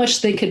how much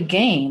they could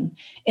gain.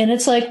 And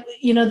it's like,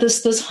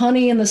 this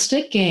honey and the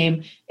stick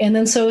game. And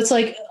then so it's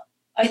like,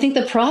 I think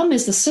the problem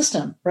is the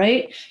system,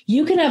 right?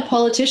 You can have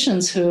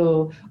politicians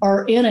who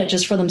are in it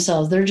just for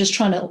themselves. They're just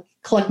trying to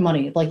collect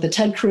money, like the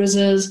Ted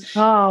Cruz's.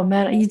 Oh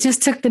man, you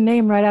just took the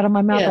name right out of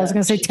my mouth. Yeah. I was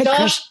going to say Ted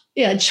Cruz.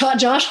 Yeah,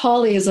 Josh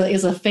Hawley is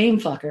a fame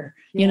fucker.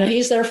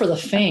 He's there for the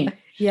fame.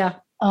 Yeah.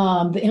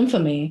 The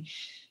infamy.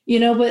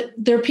 But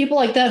there are people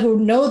like that who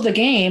know the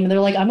game, and they're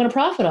like, I'm going to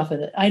profit off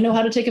of it. I know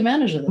how to take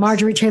advantage of this.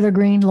 Marjorie Taylor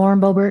Greene,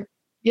 Lauren Boebert.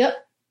 Yep.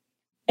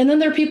 And then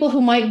there are people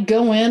who might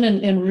go in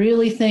and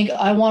really think,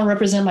 I want to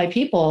represent my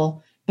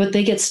people, but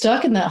they get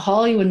stuck in that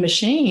Hollywood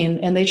machine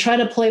and they try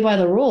to play by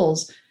the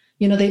rules.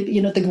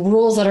 The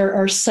rules that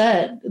are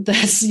set,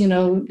 that's,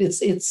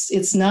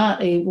 it's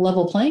not a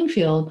level playing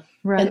field.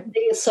 Right. And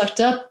they get sucked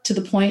up to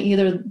the point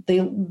either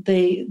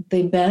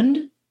they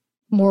bend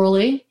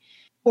morally,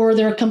 or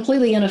they're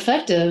completely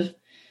ineffective.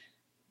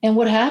 And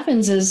what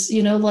happens is,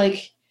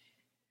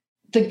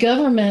 the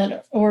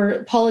government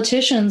or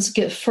politicians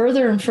get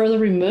further and further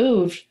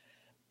removed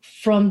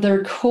from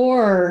their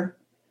core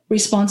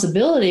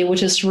responsibility,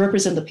 which is to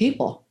represent the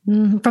people.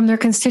 From their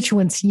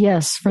constituents,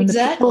 yes. From the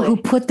people who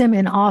put them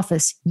in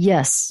office,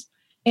 yes.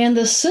 And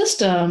the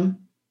system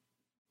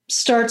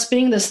starts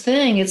being this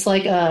thing. It's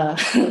like,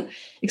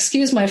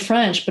 excuse my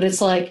French, but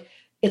it's like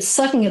it's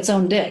sucking its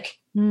own dick.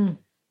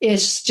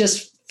 It's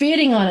just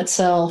feeding on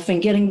itself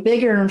and getting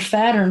bigger and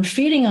fatter and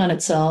feeding on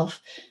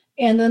itself.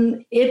 And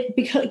then it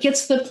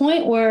gets to the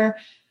point where,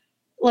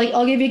 like,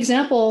 I'll give you an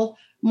example.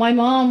 My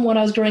mom, when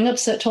I was growing up,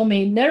 told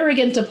me, never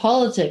get into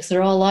politics.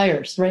 They're all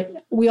liars, right?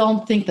 We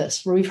all think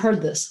this, we've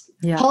heard this.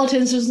 Yeah.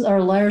 Politicians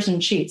are liars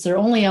and cheats. They're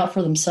only out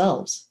for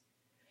themselves.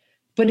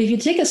 But if you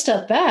take a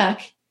step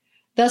back,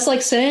 that's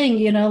like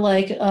saying,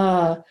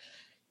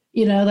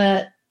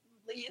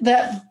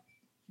 that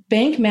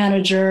bank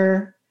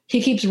manager,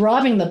 he keeps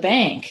robbing the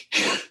bank.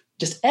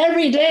 Just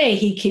every day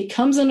he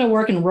comes into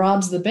work and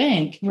robs the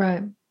bank.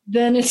 Right.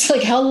 Then it's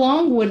like, how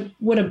long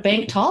would a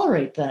bank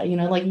tolerate that?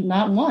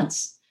 Not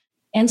once.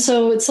 And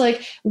so it's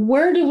like,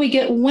 when do we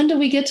get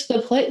to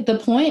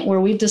the point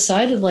where we've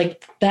decided,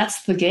 like,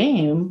 that's the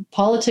game?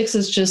 Politics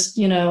is just,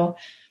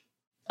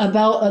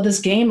 about this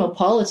game of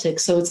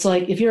politics. So it's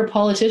like, if you're a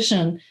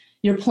politician,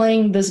 you're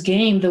playing this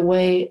game the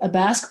way a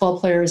basketball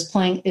player is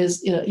playing, an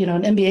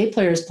NBA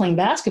player is playing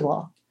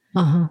basketball,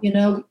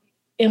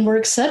 and we're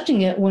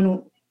accepting it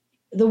when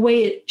the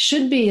way it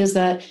should be is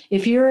that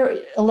if you're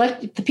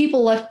elected, the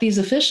people elect these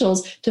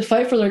officials to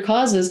fight for their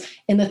causes.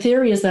 And the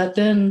theory is that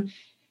then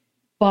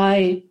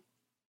by,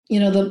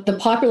 the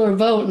popular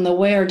vote and the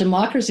way our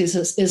democracy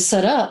is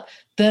set up,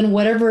 then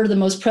whatever the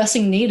most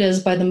pressing need is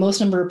by the most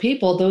number of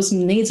people, those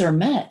needs are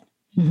met.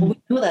 Well,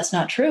 we know that's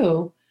not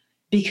true,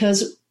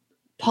 because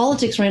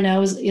politics right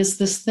now is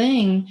this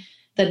thing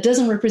that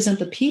doesn't represent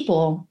the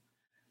people.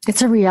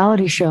 It's a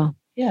reality show.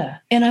 Yeah.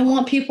 And I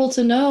want people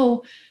to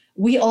know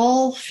we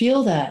all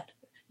feel that,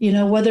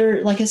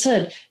 whether, like I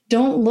said,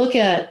 don't look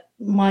at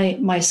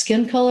my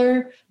skin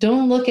color.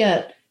 Don't look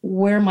at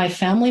where my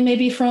family may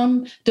be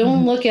from.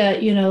 Don't look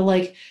at,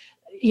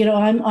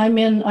 I'm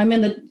in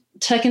the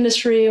tech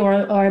industry, or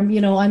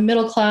I'm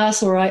middle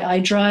class, or I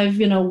drive,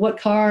 what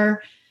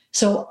car.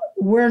 So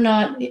I'm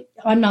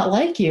not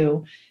like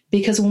you,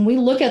 because when we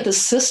look at the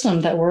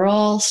system that we're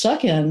all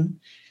stuck in,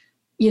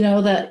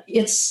 that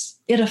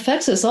it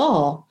affects us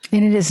all.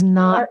 And it is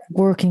not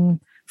working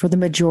for the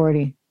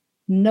majority.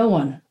 No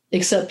one,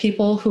 except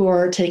people who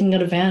are taking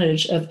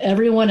advantage of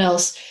everyone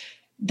else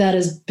that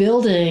is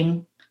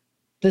building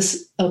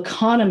this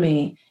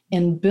economy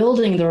and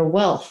building their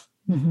wealth.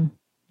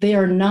 They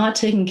are not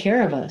taking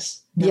care of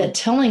us, yet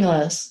telling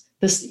us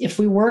this: if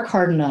we work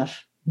hard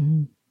enough,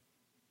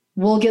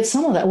 we'll get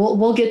some of that.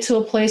 We'll get to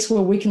a place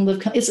where we can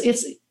live. It's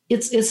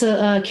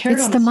a carrot.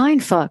 It's the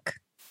mind fuck.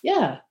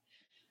 Yeah.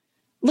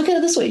 Look at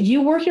it this way: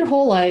 you work your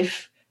whole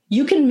life.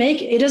 You can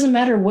make, it doesn't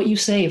matter what you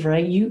save,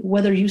 right?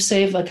 Whether you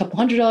save a couple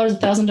 $100,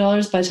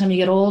 $1,000, by the time you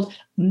get old,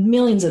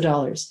 millions of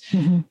dollars.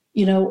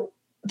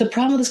 The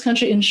problem with this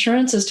country,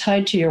 insurance is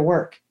tied to your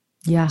work.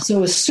 Yeah.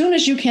 So as soon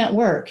as you can't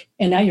work,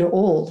 and now you're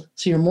old,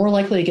 so you're more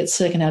likely to get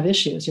sick and have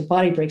issues. Your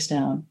body breaks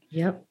down.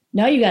 Yep.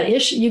 Now you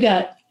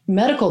got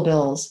medical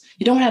bills.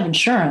 You don't have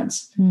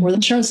insurance, or the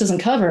insurance doesn't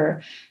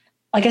cover.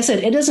 Like I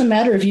said, it doesn't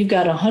matter if you've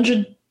got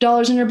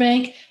 $100 in your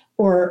bank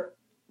or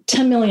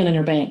 10 million in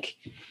your bank.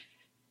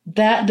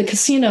 That the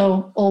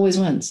casino always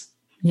wins.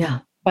 Yeah.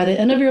 By the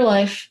end of your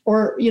life,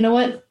 or you know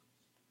what?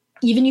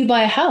 Even you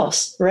buy a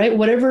house, right?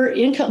 Whatever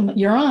income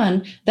you're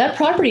on, that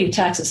property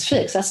tax is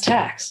fixed. That's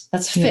tax.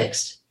 That's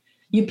fixed.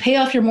 You pay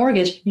off your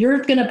mortgage, you're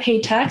going to pay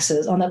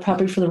taxes on that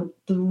property for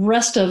the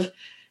rest of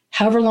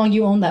however long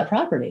you own that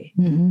property.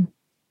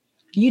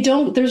 You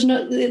don't,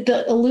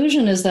 the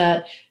illusion is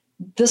that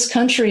this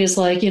country is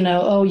like,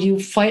 you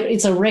fight,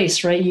 it's a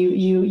race, right?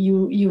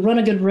 You run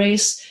a good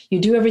race, you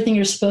do everything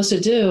you're supposed to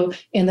do.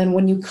 And then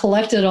when you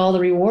collected all the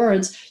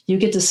rewards, you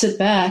get to sit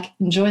back,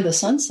 enjoy the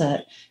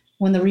sunset.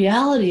 When the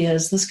reality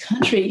is this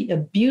country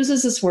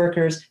abuses its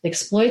workers,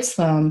 exploits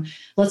them,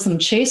 lets them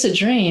chase a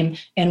dream.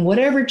 And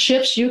whatever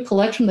chips you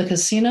collect from the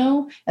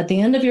casino at the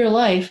end of your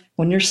life,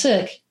 when you're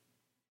sick,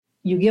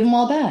 you give them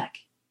all back.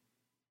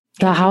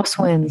 The house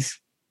wins.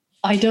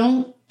 I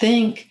don't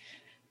think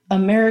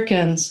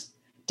Americans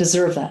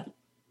deserve that.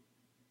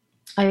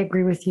 I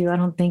agree with you. I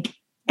don't think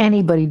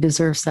anybody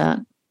deserves that.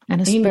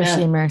 And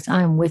especially Americans.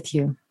 I'm with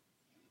you.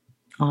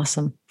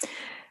 Awesome.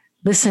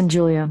 Listen,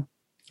 Julia,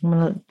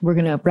 we're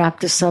going to wrap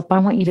this up. I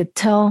want you to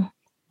tell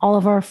all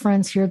of our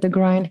friends here at The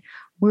Grind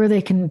where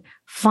they can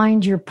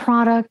find your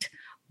product,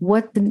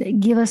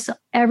 give us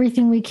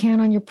everything we can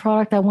on your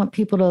product. I want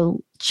people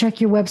to check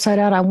your website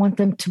out. I want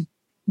them to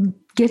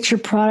get your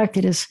product.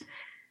 It is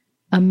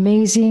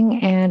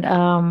amazing.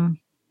 And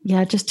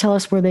just tell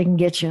us where they can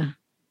get you.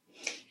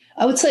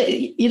 I would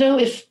say,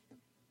 if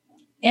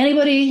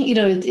anybody,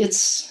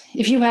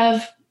 if you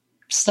have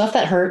stuff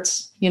that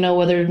hurts,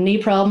 whether knee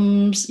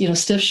problems,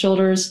 stiff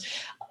shoulders,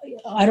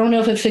 I don't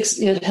know if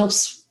it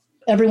helps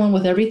everyone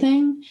with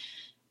everything,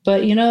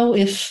 but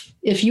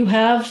if you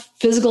have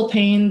physical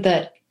pain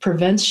that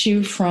prevents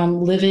you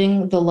from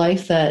living the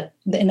life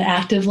an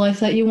active life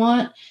that you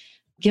want,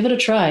 give it a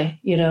try.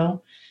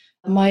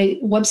 My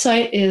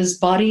website is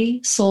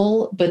Body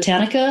Soul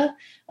Botanica.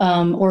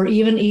 Or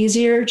even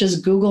easier,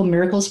 just Google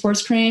Miracle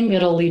Sports Cream.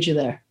 It'll lead you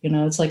there.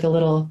 It's like a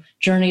little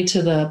journey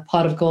to the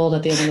pot of gold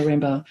at the end of the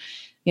rainbow.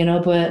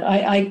 But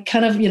I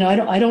kind of,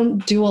 I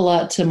don't do a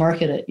lot to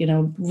market it.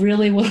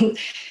 Really,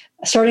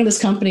 starting this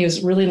company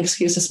was really an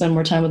excuse to spend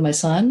more time with my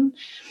son.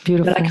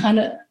 Beautiful. But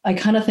I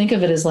kind of think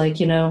of it as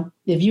like,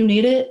 if you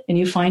need it and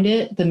you find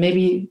it, then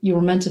maybe you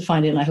were meant to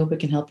find it, and I hope it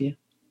can help you.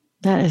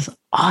 That is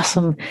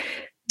awesome.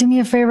 Do me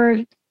a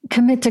favor.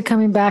 Commit to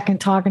coming back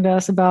and talking to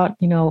us about,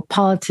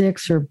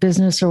 politics or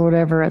business or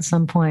whatever at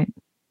some point.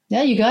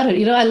 Yeah, you got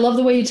it. I love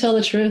the way you tell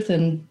the truth.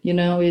 And,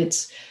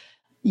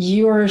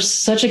 you're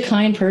such a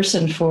kind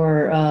person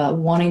for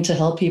wanting to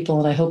help people.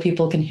 And I hope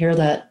people can hear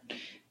that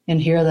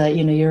and hear that,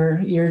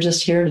 you're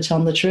just here to tell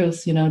them the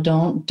truth. You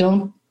don't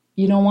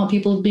want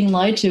people being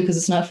lied to because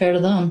it's not fair to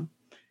them.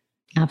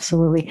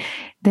 Absolutely.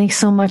 Thanks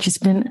so much. It's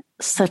been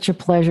such a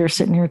pleasure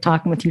sitting here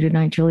talking with you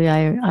tonight,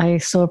 Julia. I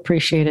so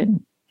appreciate it.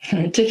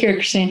 Take care,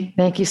 Christine.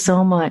 Thank you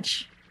so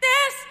much.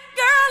 This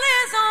girl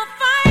is on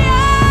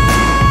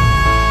fire.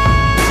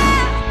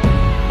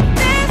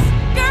 This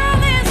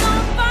girl is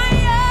on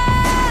fire.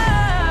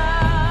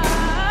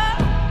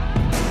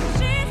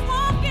 She's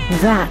walking.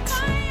 That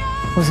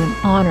was an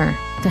honor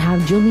to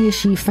have Julia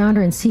Shih,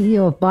 founder and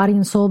CEO of Body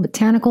and Soul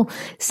Botanical,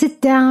 sit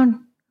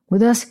down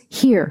with us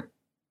here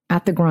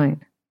at The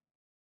Grind.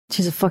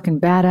 She's a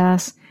fucking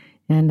badass.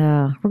 And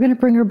we're going to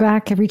bring her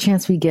back every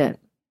chance we get,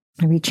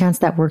 every chance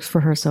that works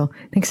for her. So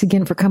thanks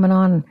again for coming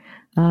on,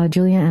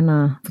 Julia, and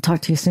we'll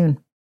talk to you soon.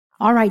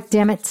 All right,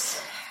 damn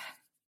it.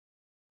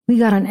 We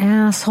got an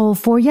asshole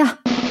for you.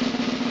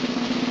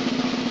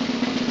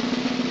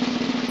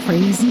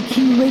 Crazy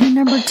Q lady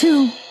number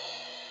 2,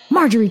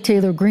 Marjorie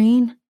Taylor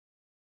Greene.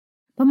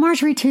 But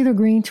Marjorie Taylor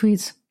Greene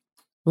tweets,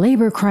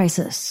 labor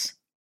crisis.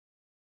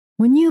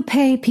 When you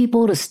pay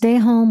people to stay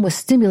home with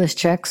stimulus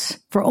checks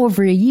for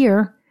over a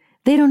year,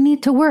 they don't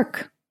need to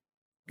work.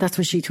 That's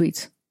what she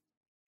tweets.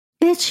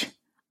 Bitch,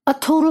 a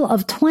total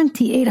of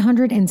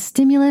 $2,800 in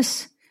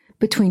stimulus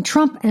between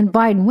Trump and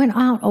Biden went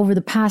out over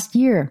the past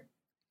year.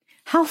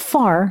 How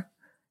far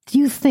do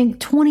you think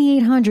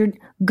 $2,800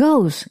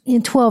 goes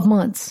in 12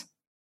 months?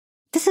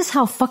 This is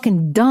how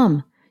fucking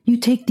dumb you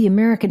take the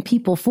American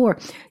people for.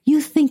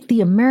 You think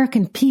the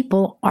American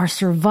people are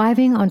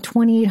surviving on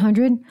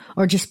 $2,800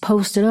 or just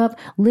posted up,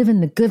 living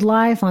the good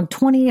life on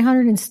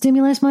 $2,800 in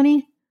stimulus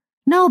money?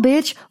 No,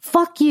 bitch.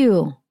 Fuck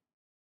you.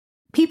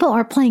 People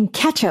are playing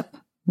catch up,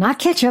 not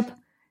ketchup,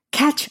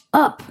 catch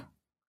up.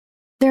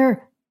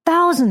 They're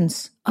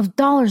thousands of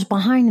dollars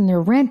behind in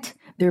their rent,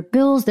 their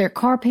bills, their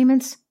car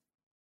payments.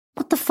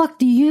 What the fuck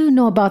do you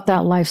know about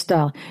that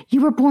lifestyle?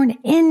 You were born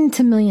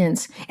into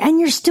millions, and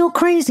you're still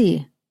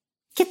crazy.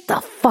 Get the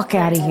fuck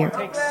out of here.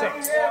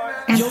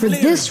 And for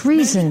this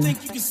reason,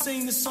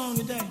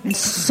 and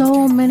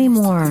so many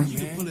more,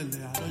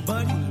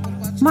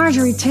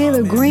 Marjorie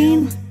Taylor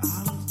Greene,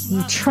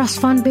 you trust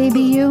fund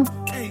baby, you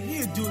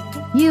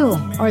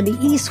are the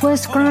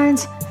East-West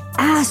Grinds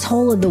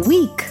asshole of the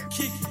week.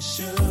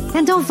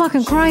 And don't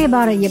fucking cry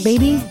about it, you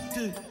baby.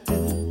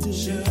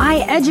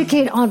 I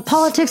educate on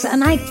politics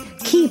and I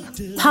keep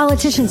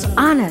politicians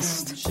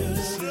honest.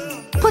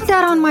 Put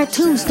that on my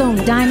tombstone,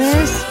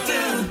 Diners.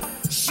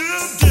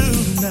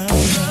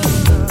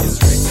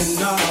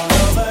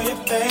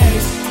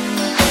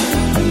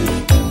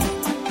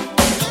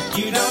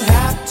 You don't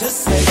have to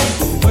say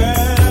the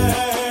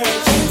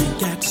words you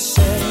got to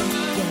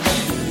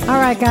say. All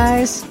right,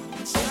 guys.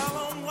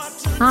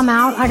 I'm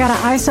out. I gotta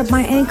ice up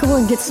my ankle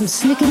and get some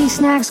snickety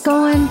snacks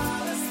going.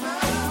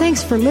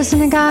 Thanks for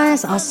listening,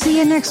 guys. I'll see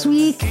you next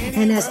week.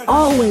 And as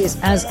always,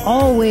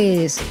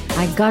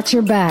 I got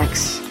your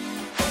backs.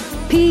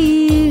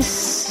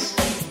 Peace.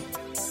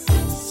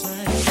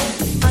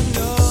 I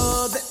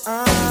know that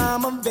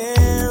I'm a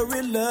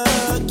very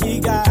lucky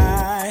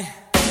guy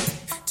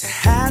to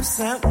have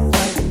someone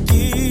like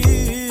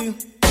you.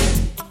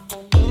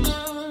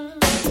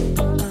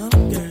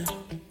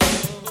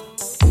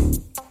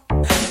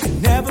 I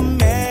never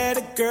met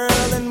a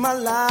girl in my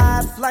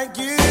life like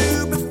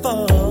you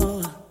before.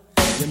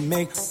 You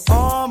make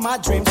all my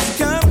dreams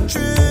come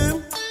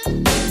true.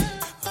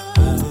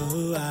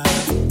 Oh,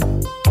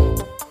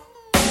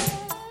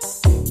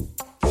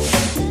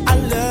 I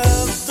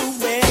love the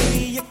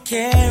way you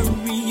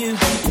carry you,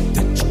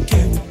 that you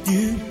carry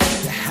you.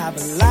 You have a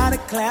lot of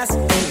class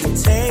and your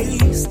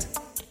taste.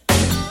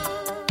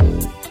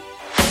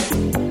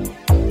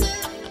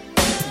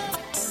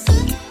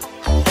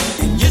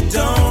 And you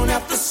don't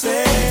have to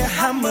say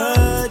how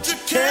much you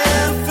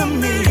care for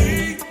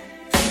me,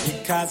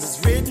 because it's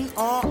written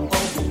all